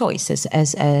have a choice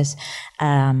as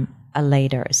a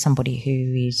leader, as somebody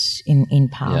who is in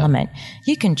Parliament.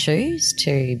 You can choose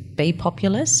to be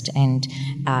populist and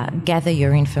gather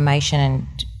your information and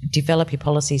develop your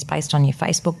policies based on your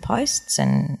Facebook posts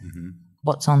and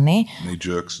what's on there. Knee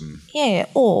jerks and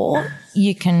or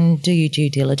you can do your due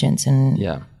diligence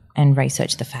and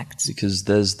research the facts. Because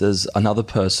there's another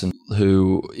person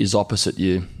who is opposite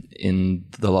you in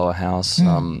the lower house,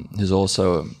 who's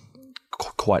also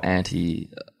quite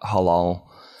anti-halal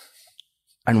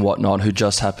and whatnot, who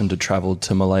just happened to travel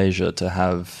to Malaysia to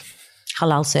have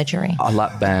halal surgery, a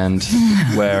lap band,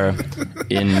 where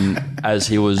as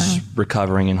he was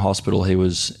recovering in hospital, he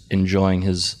was enjoying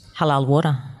his halal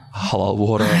water,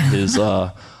 his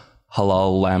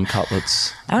halal lamb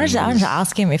cutlets. I wanted to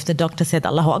ask him if the doctor said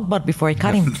Allahu Akbar before he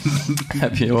cut him.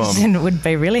 Have you? Then it would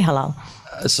be really halal.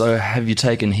 So have you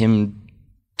taken him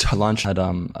to lunch? Had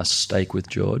a steak with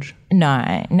George? No,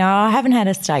 I haven't had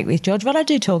a steak with George, but I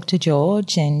do talk to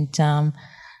George, and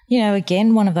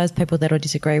again, one of those people that I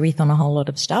disagree with on a whole lot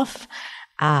of stuff.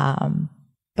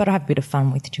 But I have a bit of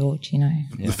fun with George,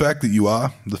 The fact that you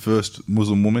are the first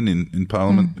Muslim woman in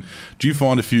Parliament, do you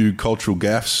find a few cultural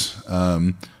gaffes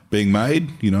being made,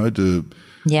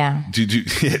 Yeah. Can you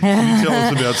tell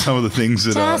us about some of the things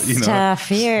that Just a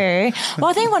few. Well,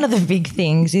 I think one of the big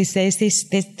things is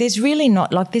there's really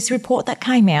not, like this report that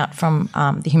came out from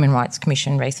the Human Rights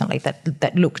Commission recently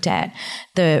that looked at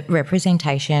the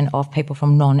representation of people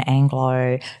from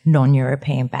non-Anglo,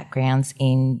 non-European backgrounds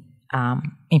in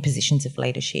in positions of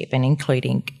leadership and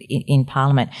including in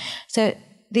Parliament. So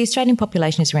the Australian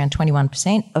population is around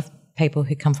 21% of people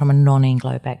who come from a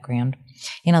non-Anglo background.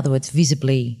 In other words,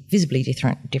 visibly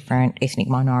different ethnic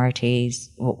minorities,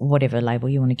 whatever label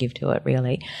you want to give to it,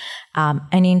 really.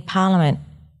 And in Parliament,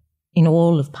 in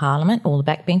all of Parliament, all the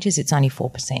backbenchers, it's only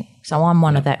 4%. So I'm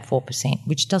one of that 4%,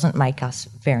 which doesn't make us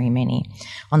very many.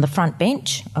 On the front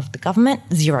bench of the government,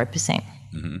 0%.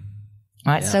 Mm-hmm.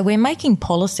 Right, so we're making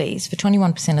policies for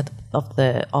 21% of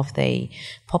the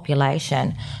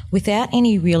population without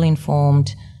any real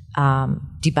informed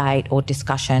debate or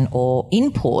discussion or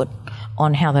input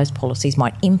on how those policies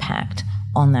might impact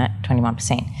on that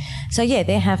 21%. So yeah,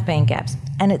 there have been gaps,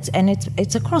 and it's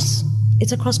across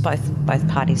both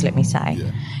parties. Let me say,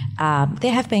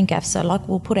 there have been gaps. So like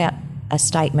we'll put out a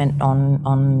statement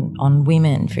on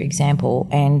women, for example,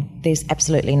 and there's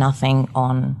absolutely nothing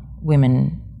on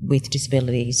women with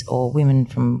disabilities or women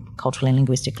from culturally and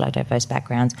linguistically diverse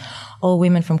backgrounds or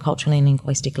women from culturally and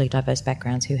linguistically diverse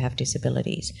backgrounds who have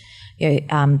disabilities.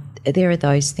 There are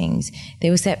those things.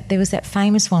 There was that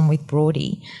famous one with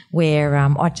Brody where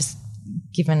I'd just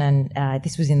given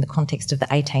this was in the context of the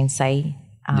 18C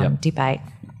debate,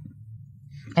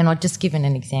 and I'd just given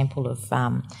an example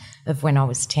of when I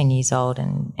was 10 years old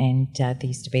and there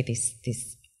used to be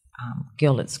this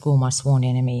girl at school, my sworn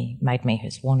enemy, made me her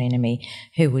sworn enemy,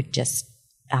 who would just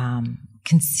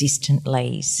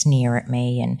consistently sneer at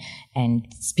me and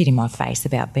spit in my face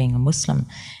about being a Muslim.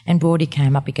 And Brody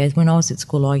came up, he goes, when I was at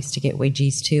school I used to get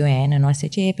wedgies too, Anne. And I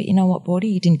said, yeah, but you know what, Brody,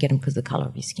 you didn't get them because of the colour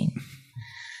of your skin.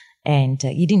 And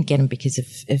you didn't get them because of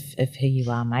who you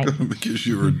are, mate. Because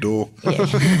you're a dork.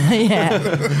 Yeah.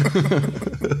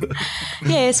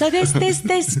 Yeah, so there's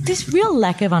this real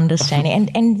lack of understanding.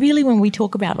 And really when we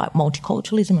talk about like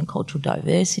multiculturalism and cultural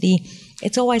diversity,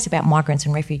 it's always about migrants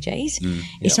and refugees.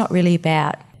 It's not really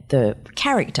about the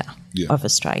character of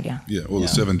Australia. Yeah, or the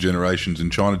 7 generations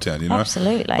in Chinatown, you know.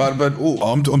 Absolutely. But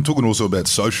I'm talking also about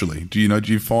socially. Do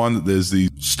you find that there's these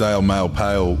stale male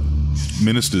pale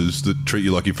ministers that treat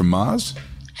you like you're from Mars?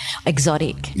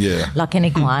 Exotic. Yeah. Like an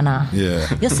iguana. Yeah.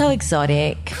 You're so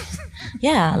exotic.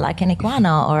 Yeah, like an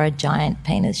iguana or a giant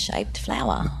penis-shaped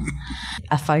flower.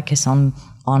 A focus on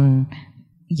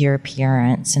your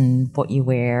appearance and what you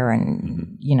wear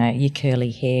and, you know, your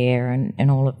curly hair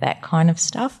and all of that kind of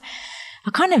stuff.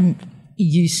 I kind of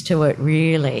used to it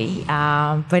really,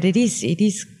 but it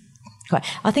is quite.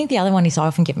 I think the other one is I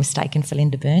often get mistaken for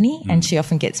Linda Burney and she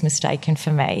often gets mistaken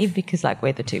for me because like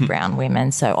we're the two brown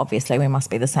women, so obviously we must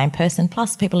be the same person.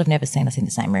 Plus people have never seen us in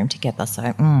the same room together, so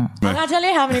I can't tell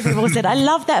you how many people said, I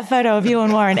love that photo of you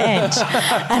and Warren Edge.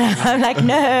 And I'm like,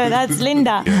 no, that's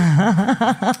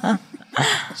Linda.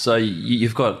 So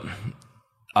you've got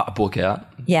a book out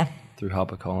through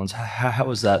HarperCollins. How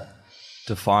was that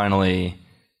to finally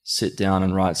sit down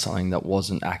and write something that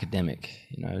wasn't academic,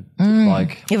 you know,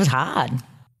 like it was hard.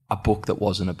 A book that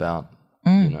wasn't about,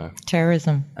 you know,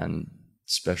 terrorism and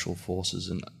special forces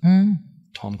and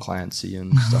Tom Clancy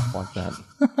and stuff like that.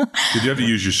 Did you ever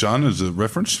use your son as a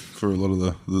reference for a lot of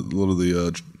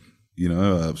the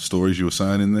stories you were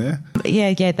saying in there?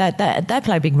 Yeah, they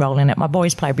play a big role in it. My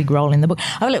boys play a big role in the book.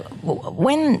 Oh, look,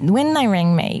 when they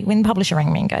rang me, when the publisher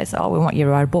rang me and goes, oh, we want you to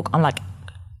write a book, I'm like,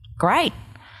 great.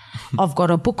 I've got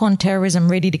a book on terrorism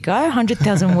ready to go,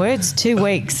 100,000 words, 2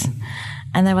 weeks.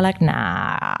 And they were like,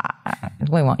 nah,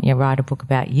 we want you to write a book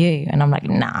about you. And I'm like,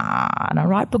 nah, I don't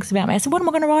write books about me. I said, what am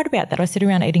I going to write about? That I sit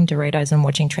around eating Doritos and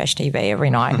watching trash TV every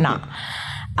night? Nah.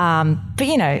 But,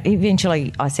 you know,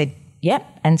 eventually I said, yep,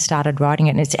 and started writing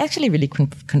it. And it's actually really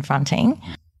confronting.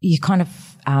 You kind of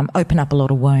open up a lot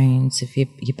of wounds of your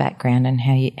background and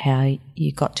how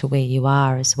you got to where you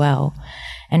are as well.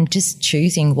 And just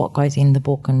choosing what goes in the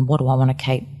book and what do I want to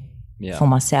keep for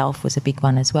myself was a big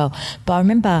one as well. But I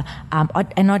remember,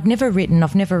 I've never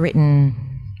written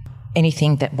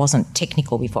anything that wasn't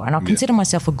technical before. And I consider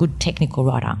myself a good technical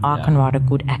writer. I can write a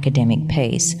good academic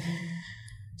piece.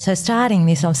 So starting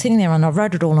this, I was sitting there and I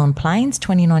wrote it all on planes,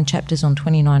 29 chapters on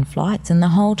 29 flights. And the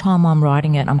whole time I'm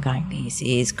writing it, I'm going, this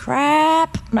is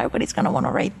crap. Nobody's going to want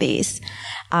to read this.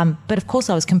 But of course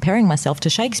I was comparing myself to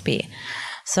Shakespeare.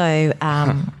 So,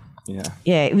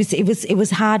 it was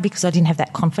hard because I didn't have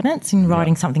that confidence in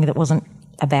writing something that wasn't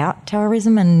about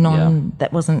terrorism and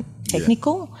that wasn't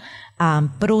technical.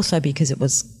 But also because it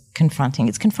was confronting.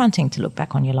 It's confronting to look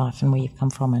back on your life and where you've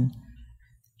come from and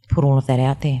put all of that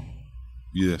out there.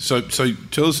 Yeah. So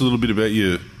tell us a little bit about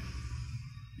your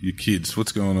kids.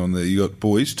 What's going on there? You got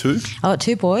boys too? I've got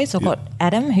 2 boys. I've got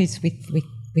Adam, who's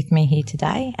with me here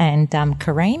today, and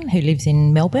Kareem, who lives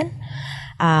in Melbourne.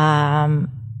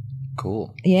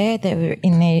 Cool. Yeah, they were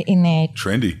in their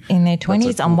Trendy. in their 20s.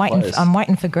 That's a I'm cool waiting. place. I'm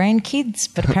waiting for grandkids,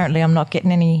 but apparently I'm not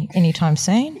getting any anytime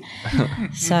soon.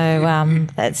 So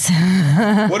that's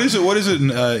What is it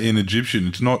in Egyptian?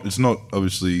 It's not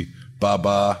obviously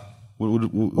Baba.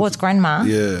 what's grandma?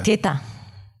 Yeah. Teta.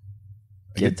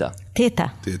 Teta.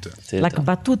 Teta. Teta. Like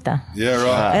batuta. Yeah,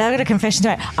 right. I got a confession to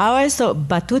make. I always thought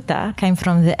batuta came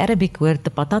from the Arabic word the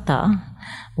patata,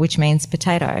 which means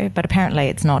potato, but apparently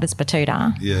it's not. It's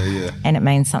batuta. Yeah. And it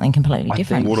means something completely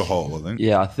different. Waterhole, I think.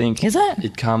 Yeah, I think Is it?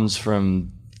 It comes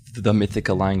from the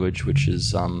Mythica language, which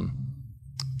is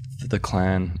the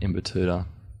clan in Batuta.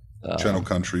 Channel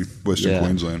Country, Western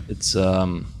Queensland.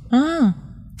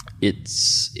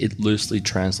 It loosely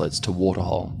translates to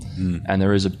waterhole, and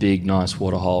there is a big, nice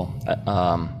waterhole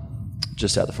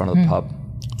just out the front of the pub.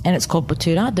 And it's called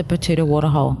batuta, the batuta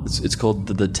waterhole. It's called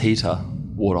the Tita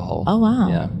waterhole. Oh, wow.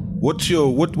 Yeah.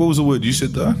 What was the word you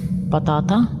said there?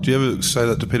 Batata. Do you ever say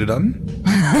that to Peter Dutton?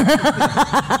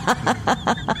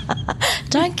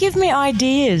 Don't give me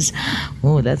ideas.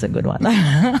 Oh, that's a good one.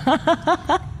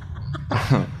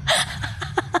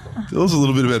 Tell us a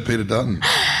little bit about Peter Dutton.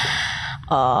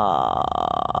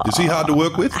 Is he hard to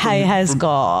work with? He has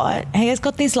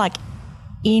got this like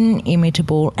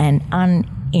inimitable and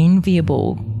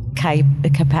unenviable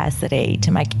capacity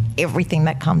to make everything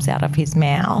that comes out of his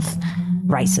mouth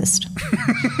racist.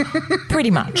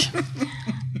 Pretty much.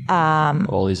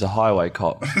 Well, he's a highway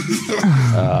cop.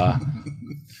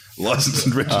 License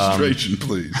and registration,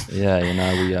 please. Yeah,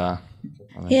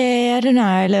 we Yeah, I don't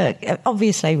know. Look,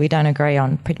 obviously we don't agree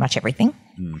on pretty much everything.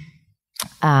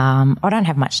 I don't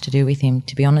have much to do with him,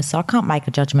 to be honest, so I can't make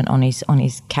a judgment on his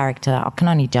character. I can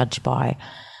only judge by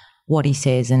what he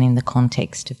says and in the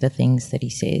context of the things that he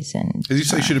says. And Does he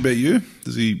say shit about you?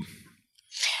 Does he?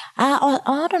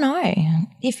 I don't know.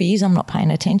 If he is, I'm not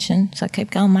paying attention, so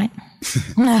keep going, mate.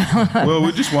 Well,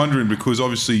 we're just wondering because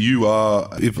obviously you are.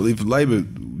 If Labor,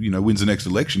 wins the next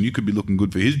election, you could be looking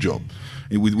good for his job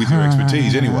with your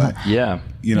expertise anyway. yeah.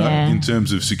 In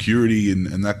terms of security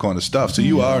and that kind of stuff. So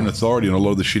you are an authority on a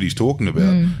lot of the shit he's talking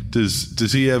about.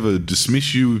 Does he ever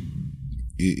dismiss you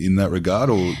in that regard,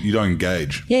 or you don't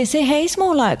engage? Yeah, see, he's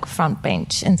more like front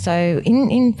bench, and so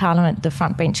in Parliament, the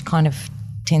front bench kind of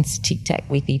tends to tic-tac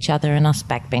with each other, and us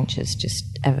backbenchers just,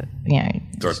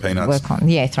 Throw peanuts. work on.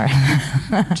 Yeah, throw.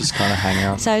 Just kind of hang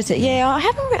out. So yeah,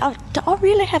 I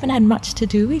really haven't had much to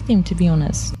do with him, to be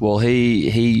honest. Well,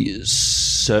 he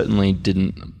certainly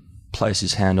didn't place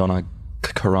his hand on a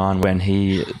Quran when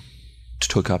he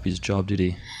took up his job, did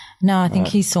he? No, I think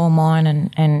he saw mine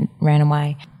and ran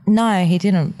away. No, he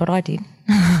didn't, but I did.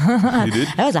 You did?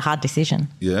 That was a hard decision.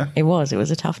 Yeah. It was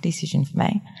a tough decision for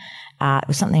me. It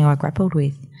was something I grappled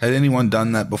with. Had anyone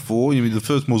done that before? You mean the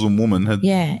first Muslim woman had?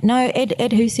 Yeah. No, Ed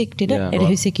Husick did it. Yeah, Ed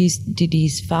Husick did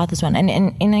his father's one. And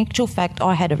in actual fact,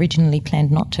 I had originally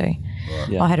planned not to.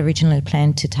 Yeah. I had originally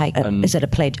planned to take, is it a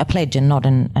pledge and not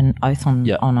an oath on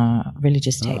a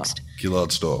religious text.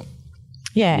 Gillard style.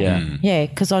 Yeah,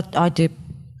 because I do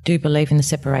believe in the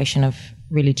separation of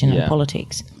religion and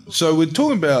politics. So we're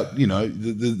talking about,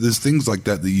 there's things like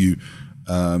that you,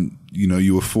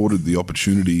 you afforded the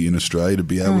opportunity in Australia to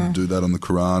be able to do that on the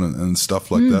Quran and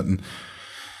stuff like that. And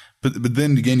but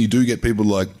then again, you do get people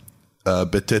like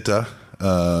Beteta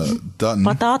Dutton,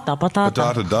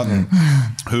 Batata Dutton,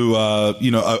 who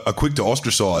are quick to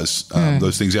ostracise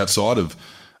those things outside of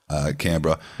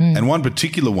Canberra. And one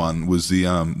particular one was the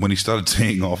when he started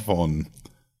teeing off on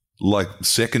like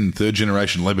second, third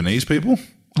generation Lebanese people.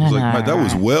 I was like, mate, that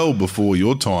was well before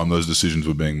your time those decisions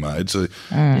were being made. So,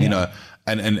 and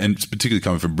it's particularly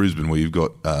coming from Brisbane where you've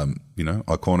got,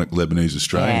 iconic Lebanese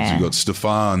Australians. Yeah. You've got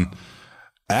Stefan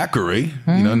Ackery,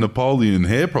 Napoleon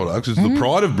Hair Products. It's the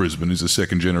pride of Brisbane is a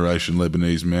second generation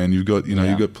Lebanese man. You've got,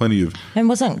 you've got plenty of... And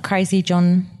wasn't Crazy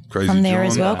John from there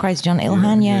as well? Crazy John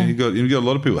Ilhan, yeah. You've got a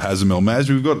lot of people. Hazem El Mazri.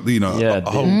 We've got, a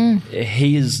whole...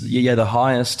 He is, the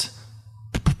highest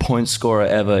point scorer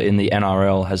ever in the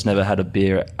NRL, has never had a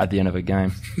beer at the end of a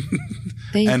game.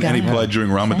 And he played during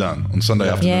Ramadan on Sunday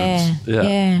afternoons.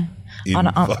 Yeah.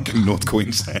 In fucking North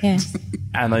Queensland. Yeah.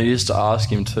 And they used to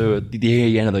ask him too at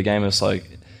the end of the game, it's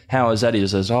like, how is that? He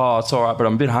says, oh, it's all right, but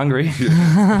I'm a bit hungry.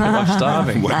 I'm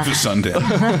starving. Wait for sundown.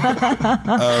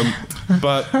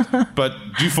 But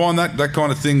do you find that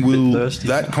kind of thing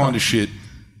that kind of shit,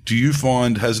 do you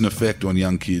find has an effect on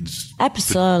young kids?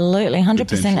 Absolutely,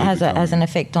 100% has an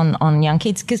effect on young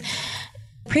kids, because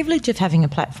privilege of having a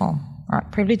platform, right?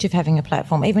 Privilege of having a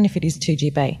platform, even if it is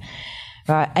 2GB,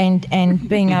 right? And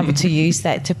being able to use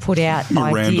that to put out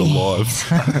Miranda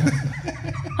ideas. Live.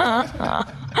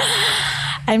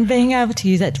 And being able to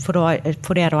use that to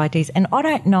put out ideas. And I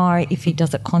don't know if he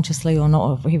does it consciously or not,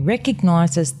 or if he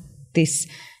recognises this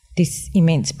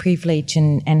immense privilege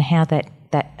and how that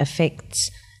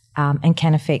affects and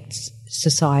can affect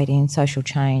society and social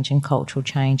change and cultural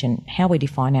change and how we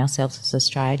define ourselves as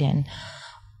Australian,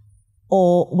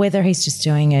 or whether he's just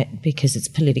doing it because it's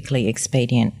politically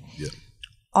expedient. Yeah.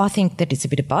 I think that it's a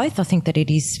bit of both. I think that it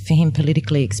is for him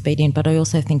politically expedient, but I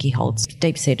also think he holds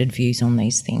deep-seated views on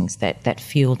these things that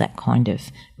fuel that kind of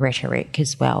rhetoric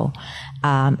as well.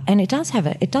 And it does have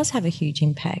a huge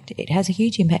impact. It has a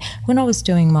huge impact. When I was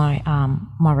doing my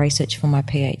research for my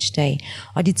PhD,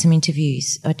 I did some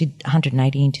interviews. I did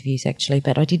 180 interviews actually,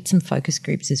 but I did some focus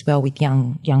groups as well with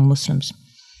young Muslims.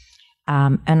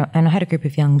 And I had a group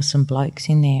of young Muslim blokes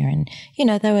in there, and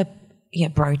they were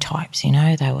bro types.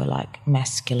 They were like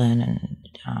masculine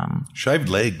and shaved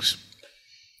legs.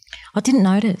 I didn't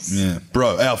notice. Yeah,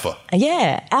 bro, alpha.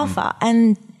 Yeah, alpha,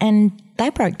 and they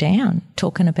broke down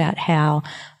talking about how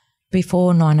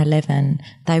before 9/11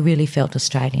 they really felt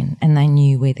Australian and they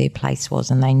knew where their place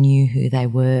was and they knew who they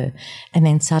were, and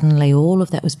then suddenly all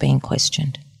of that was being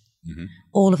questioned. Mm-hmm.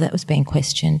 All of that was being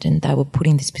questioned, and they were put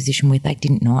in this position where they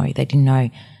didn't know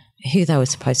who they were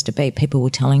supposed to be. People were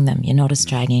telling them, "You're not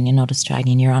Australian. You're not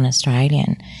Australian. You're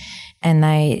un-Australian," and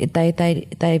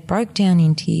they broke down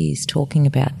in tears talking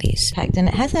about this. And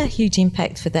it has a huge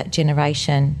impact for that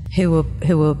generation who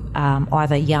were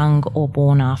either young or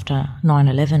born after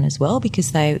 9/11 as well,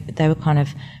 because they were kind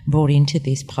of brought into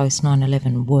this post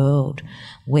 9/11 world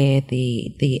where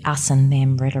the us and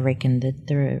them rhetoric and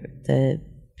the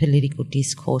political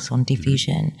discourse on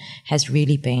division has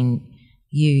really been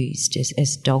used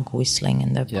as dog whistling,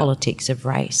 and the politics of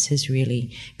race has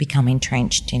really become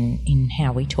entrenched in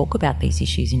how we talk about these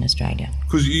issues in Australia.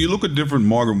 Because you look at different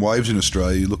migrant waves in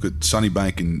Australia, you look at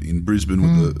Sunnybank in Brisbane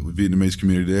with the Vietnamese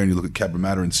community there, and you look at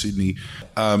Cabramatta in Sydney,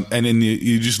 and then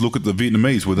you just look at the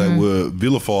Vietnamese where they were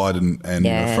vilified and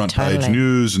front page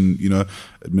news, and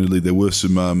admittedly there were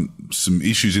some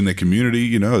issues in their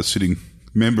community. A sitting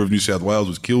member of New South Wales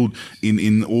was killed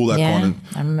in all that kind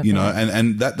of,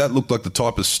 and that looked like the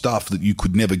type of stuff that you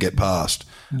could never get past.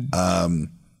 And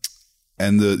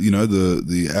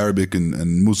the Arabic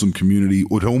and Muslim community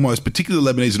would almost, particularly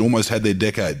the Lebanese, had almost had their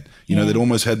decade. They'd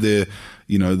almost had their,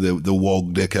 the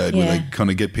WOG decade where they kind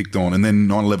of get picked on. And then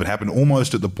 9/11 happened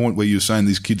almost at the point where you were saying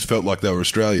these kids felt like they were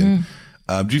Australian.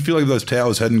 Do you feel like if those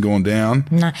towers hadn't gone down,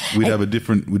 we'd have a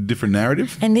different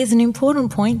narrative? And there's an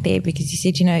important point there, because you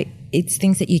said, it's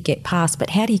things that you get past,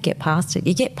 but how do you get past it?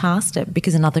 You get past it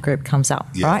because another group comes up,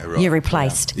 right? You're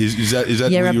replaced. Is that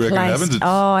what you reckon happens?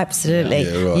 Oh, absolutely.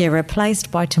 You're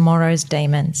replaced by tomorrow's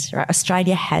demons, right?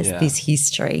 Australia has this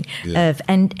history of,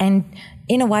 and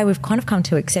in a way we've kind of come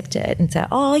to accept it and say,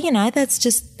 that's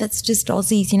just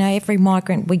Aussies. Every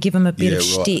migrant, we give them a bit of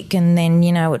shtick and then,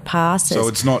 it passes. So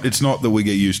it's not that we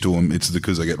get used to them, it's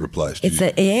because they get replaced.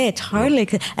 Totally.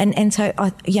 And so,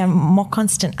 my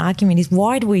constant argument is,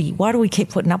 why do we keep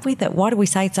putting up with it? Why do we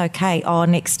say it's okay?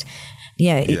 Next,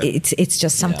 it's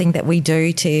just something that we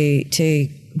do to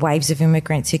waves of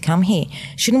immigrants who come here.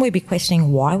 Shouldn't we be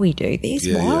questioning why we do this?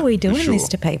 Why are we doing this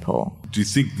to people? Do you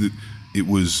think that it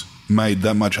was made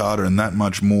that much harder and that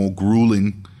much more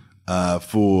grueling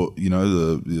for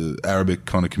the Arabic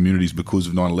kind of communities because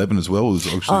of 9/11 as well?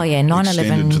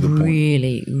 9/11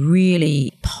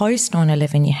 really post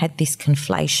 9/11 you had this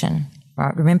conflation.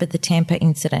 Right? Remember the Tampa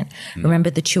incident. Remember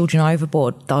the children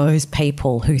overboard. Those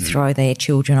people who throw their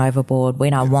children overboard, we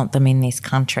don't want them in this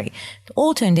country. It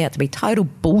all turned out to be total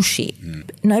bullshit.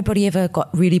 Nobody ever got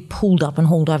really pulled up and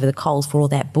hauled over the coals for all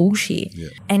that bullshit.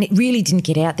 And it really didn't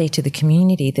get out there to the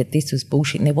community that this was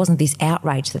bullshit, and there wasn't this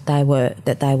outrage that they were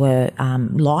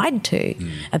lied to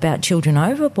about children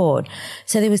overboard.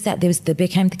 So there was that. There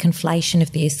became the conflation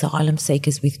of the asylum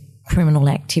seekers with criminal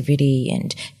activity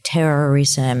and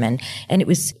terrorism, and it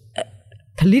was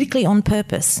politically on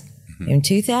purpose. In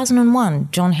 2001,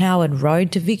 John Howard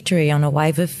rode to victory on a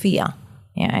wave of fear.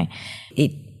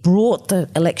 It brought the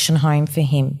election home for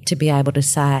him to be able to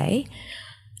say,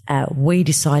 we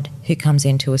decide who comes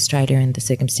into Australia and the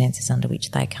circumstances under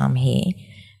which they come here,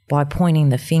 by pointing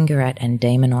the finger at and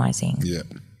demonising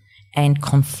and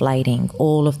conflating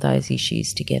all of those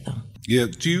issues together. Yeah.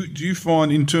 Do you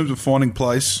find, in terms of finding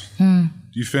place, do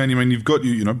you find, you've got,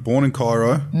 born in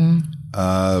Cairo,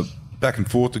 back and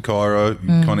forth to Cairo, you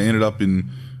kind of ended up in,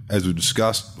 as we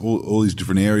discussed, all these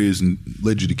different areas and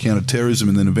led you to counter-terrorism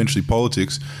and then eventually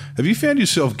politics. Have you found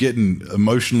yourself getting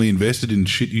emotionally invested in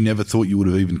shit you never thought you would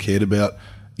have even cared about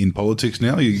in politics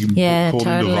now? You called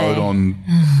totally. in to vote on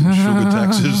sugar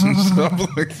taxes and stuff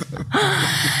like that.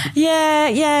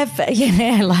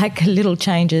 Yeah, like little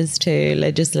changes to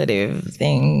legislative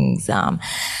things. But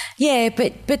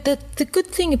the good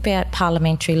thing about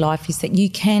parliamentary life is that you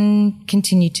can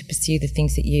continue to pursue the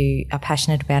things that you are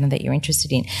passionate about and that you're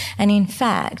interested in. And in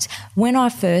fact, when I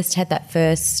first had that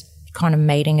first kind of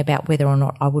meeting about whether or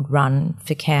not I would run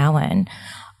for Cowan,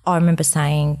 I remember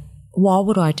saying, why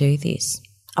would I do this?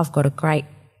 I've got a great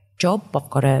job. I've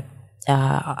got a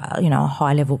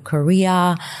high-level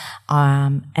career.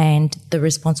 And the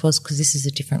response was, because this is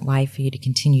a different way for you to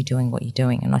continue doing what you're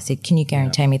doing. And I said, can you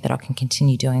guarantee me that I can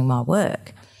continue doing my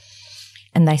work?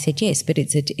 And they said, yes, but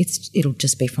it'll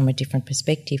just be from a different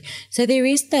perspective. So there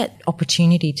is that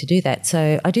opportunity to do that.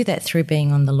 So I do that through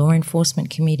being on the Law Enforcement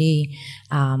Committee,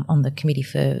 on the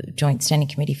Joint Standing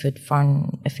Committee for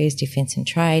Foreign Affairs, Defence and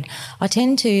Trade. I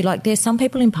tend to, there's some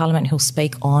people in Parliament who'll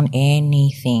speak on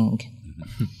anything.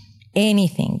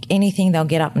 Anything, they'll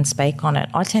get up and speak on it.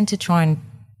 I tend to try and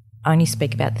only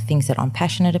speak about the things that I'm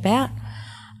passionate about,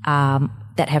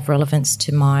 that have relevance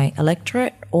to my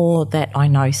electorate or that I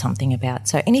know something about.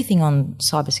 So anything on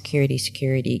cybersecurity,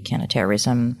 security,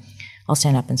 counterterrorism, I'll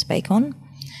stand up and speak on,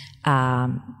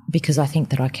 because I think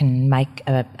that I can make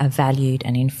a valued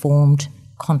and informed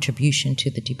contribution to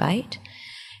the debate.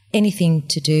 Anything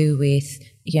to do with,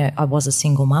 I was a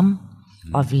single mum.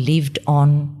 I've lived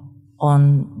on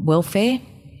welfare.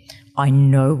 I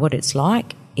know what it's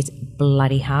like. It's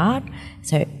bloody hard.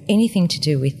 So anything to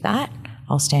do with that,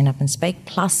 I'll stand up and speak,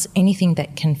 plus anything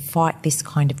that can fight this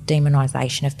kind of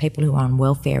demonisation of people who are on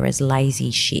welfare as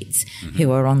lazy shits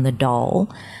who are on the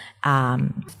dole.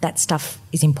 That stuff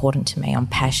is important to me. I'm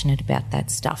passionate about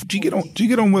that stuff. Do you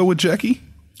get on well with Jackie?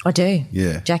 I do.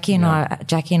 Yeah. Jackie and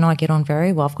I get on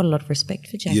very well. I've got a lot of respect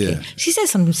for Jackie. Yeah. She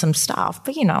says some stuff,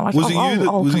 but I'll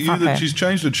was it you that her. she's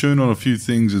changed the tune on a few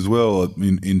things as well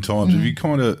in times? Have you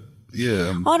kind of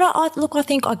I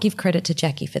think I give credit to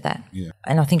Jackie for that. Yeah.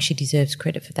 And I think she deserves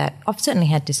credit for that. I've certainly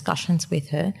had discussions with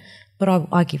her, but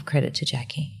I give credit to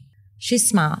Jackie. She's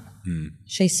smart.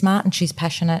 She's smart and she's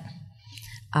passionate.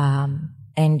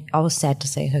 And I was sad to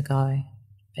see her go.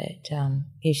 But,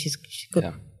 she's good.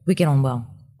 Yeah. We get on well.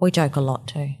 We joke a lot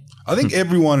too. I think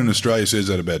everyone in Australia says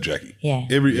that about Jackie. Yeah.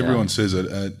 Everyone says it.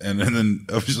 And then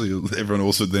obviously everyone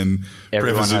also then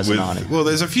prefaces it with, well,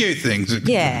 there's a few things.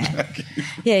 Yeah.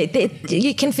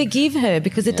 You can forgive her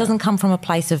because it doesn't come from a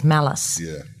place of malice.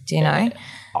 Yeah. Do you know?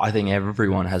 I think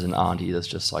everyone has an auntie that's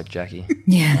just like Jackie.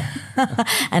 Yeah.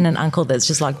 And an uncle that's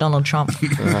just like Donald Trump.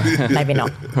 Maybe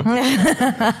not.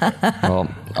 Well,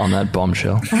 on that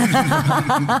bombshell.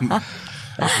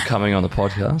 Thanks for coming on the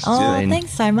podcast.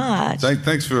 Thanks so much.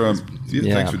 Thanks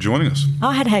for joining us.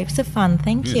 I had heaps of fun.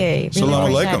 Thank you. Really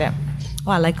Salam appreciate alaikum. it.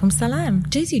 Wa alaikum salam.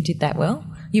 Jeez, you did that well.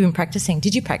 You've been practicing.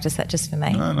 Did you practice that just for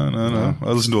me? No.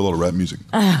 I listen to a lot of rap music.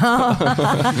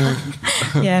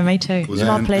 Yeah, me too. It's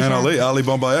my pleasure. And Ali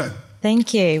Bombay.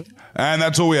 Thank you. And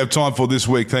that's all we have time for this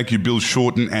week. Thank you, Bill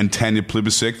Shorten and Tanya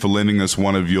Plibisek, for lending us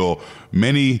one of your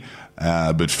many,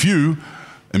 but few,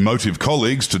 emotive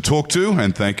colleagues to talk to.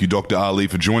 And thank you, Dr. Ali,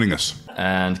 for joining us.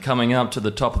 And coming up to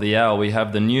the top of the hour, we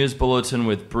have the News Bulletin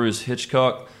with Bruce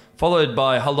Hitchcock, followed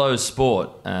by Hello Sport.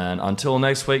 And until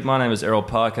next week, my name is Errol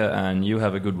Parker, and you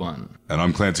have a good one. And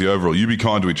I'm Clancy Overall. You be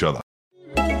kind to each other.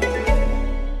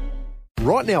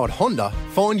 Right now at Honda,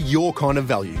 find your kind of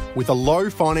value with a low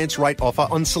finance rate offer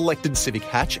on selected Civic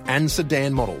hatch and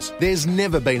sedan models. There's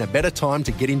never been a better time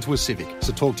to get into a Civic.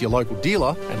 So talk to your local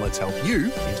dealer and let's help you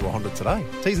into a Honda today.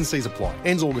 T's and C's apply.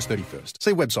 Ends August 31st.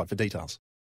 See website for details.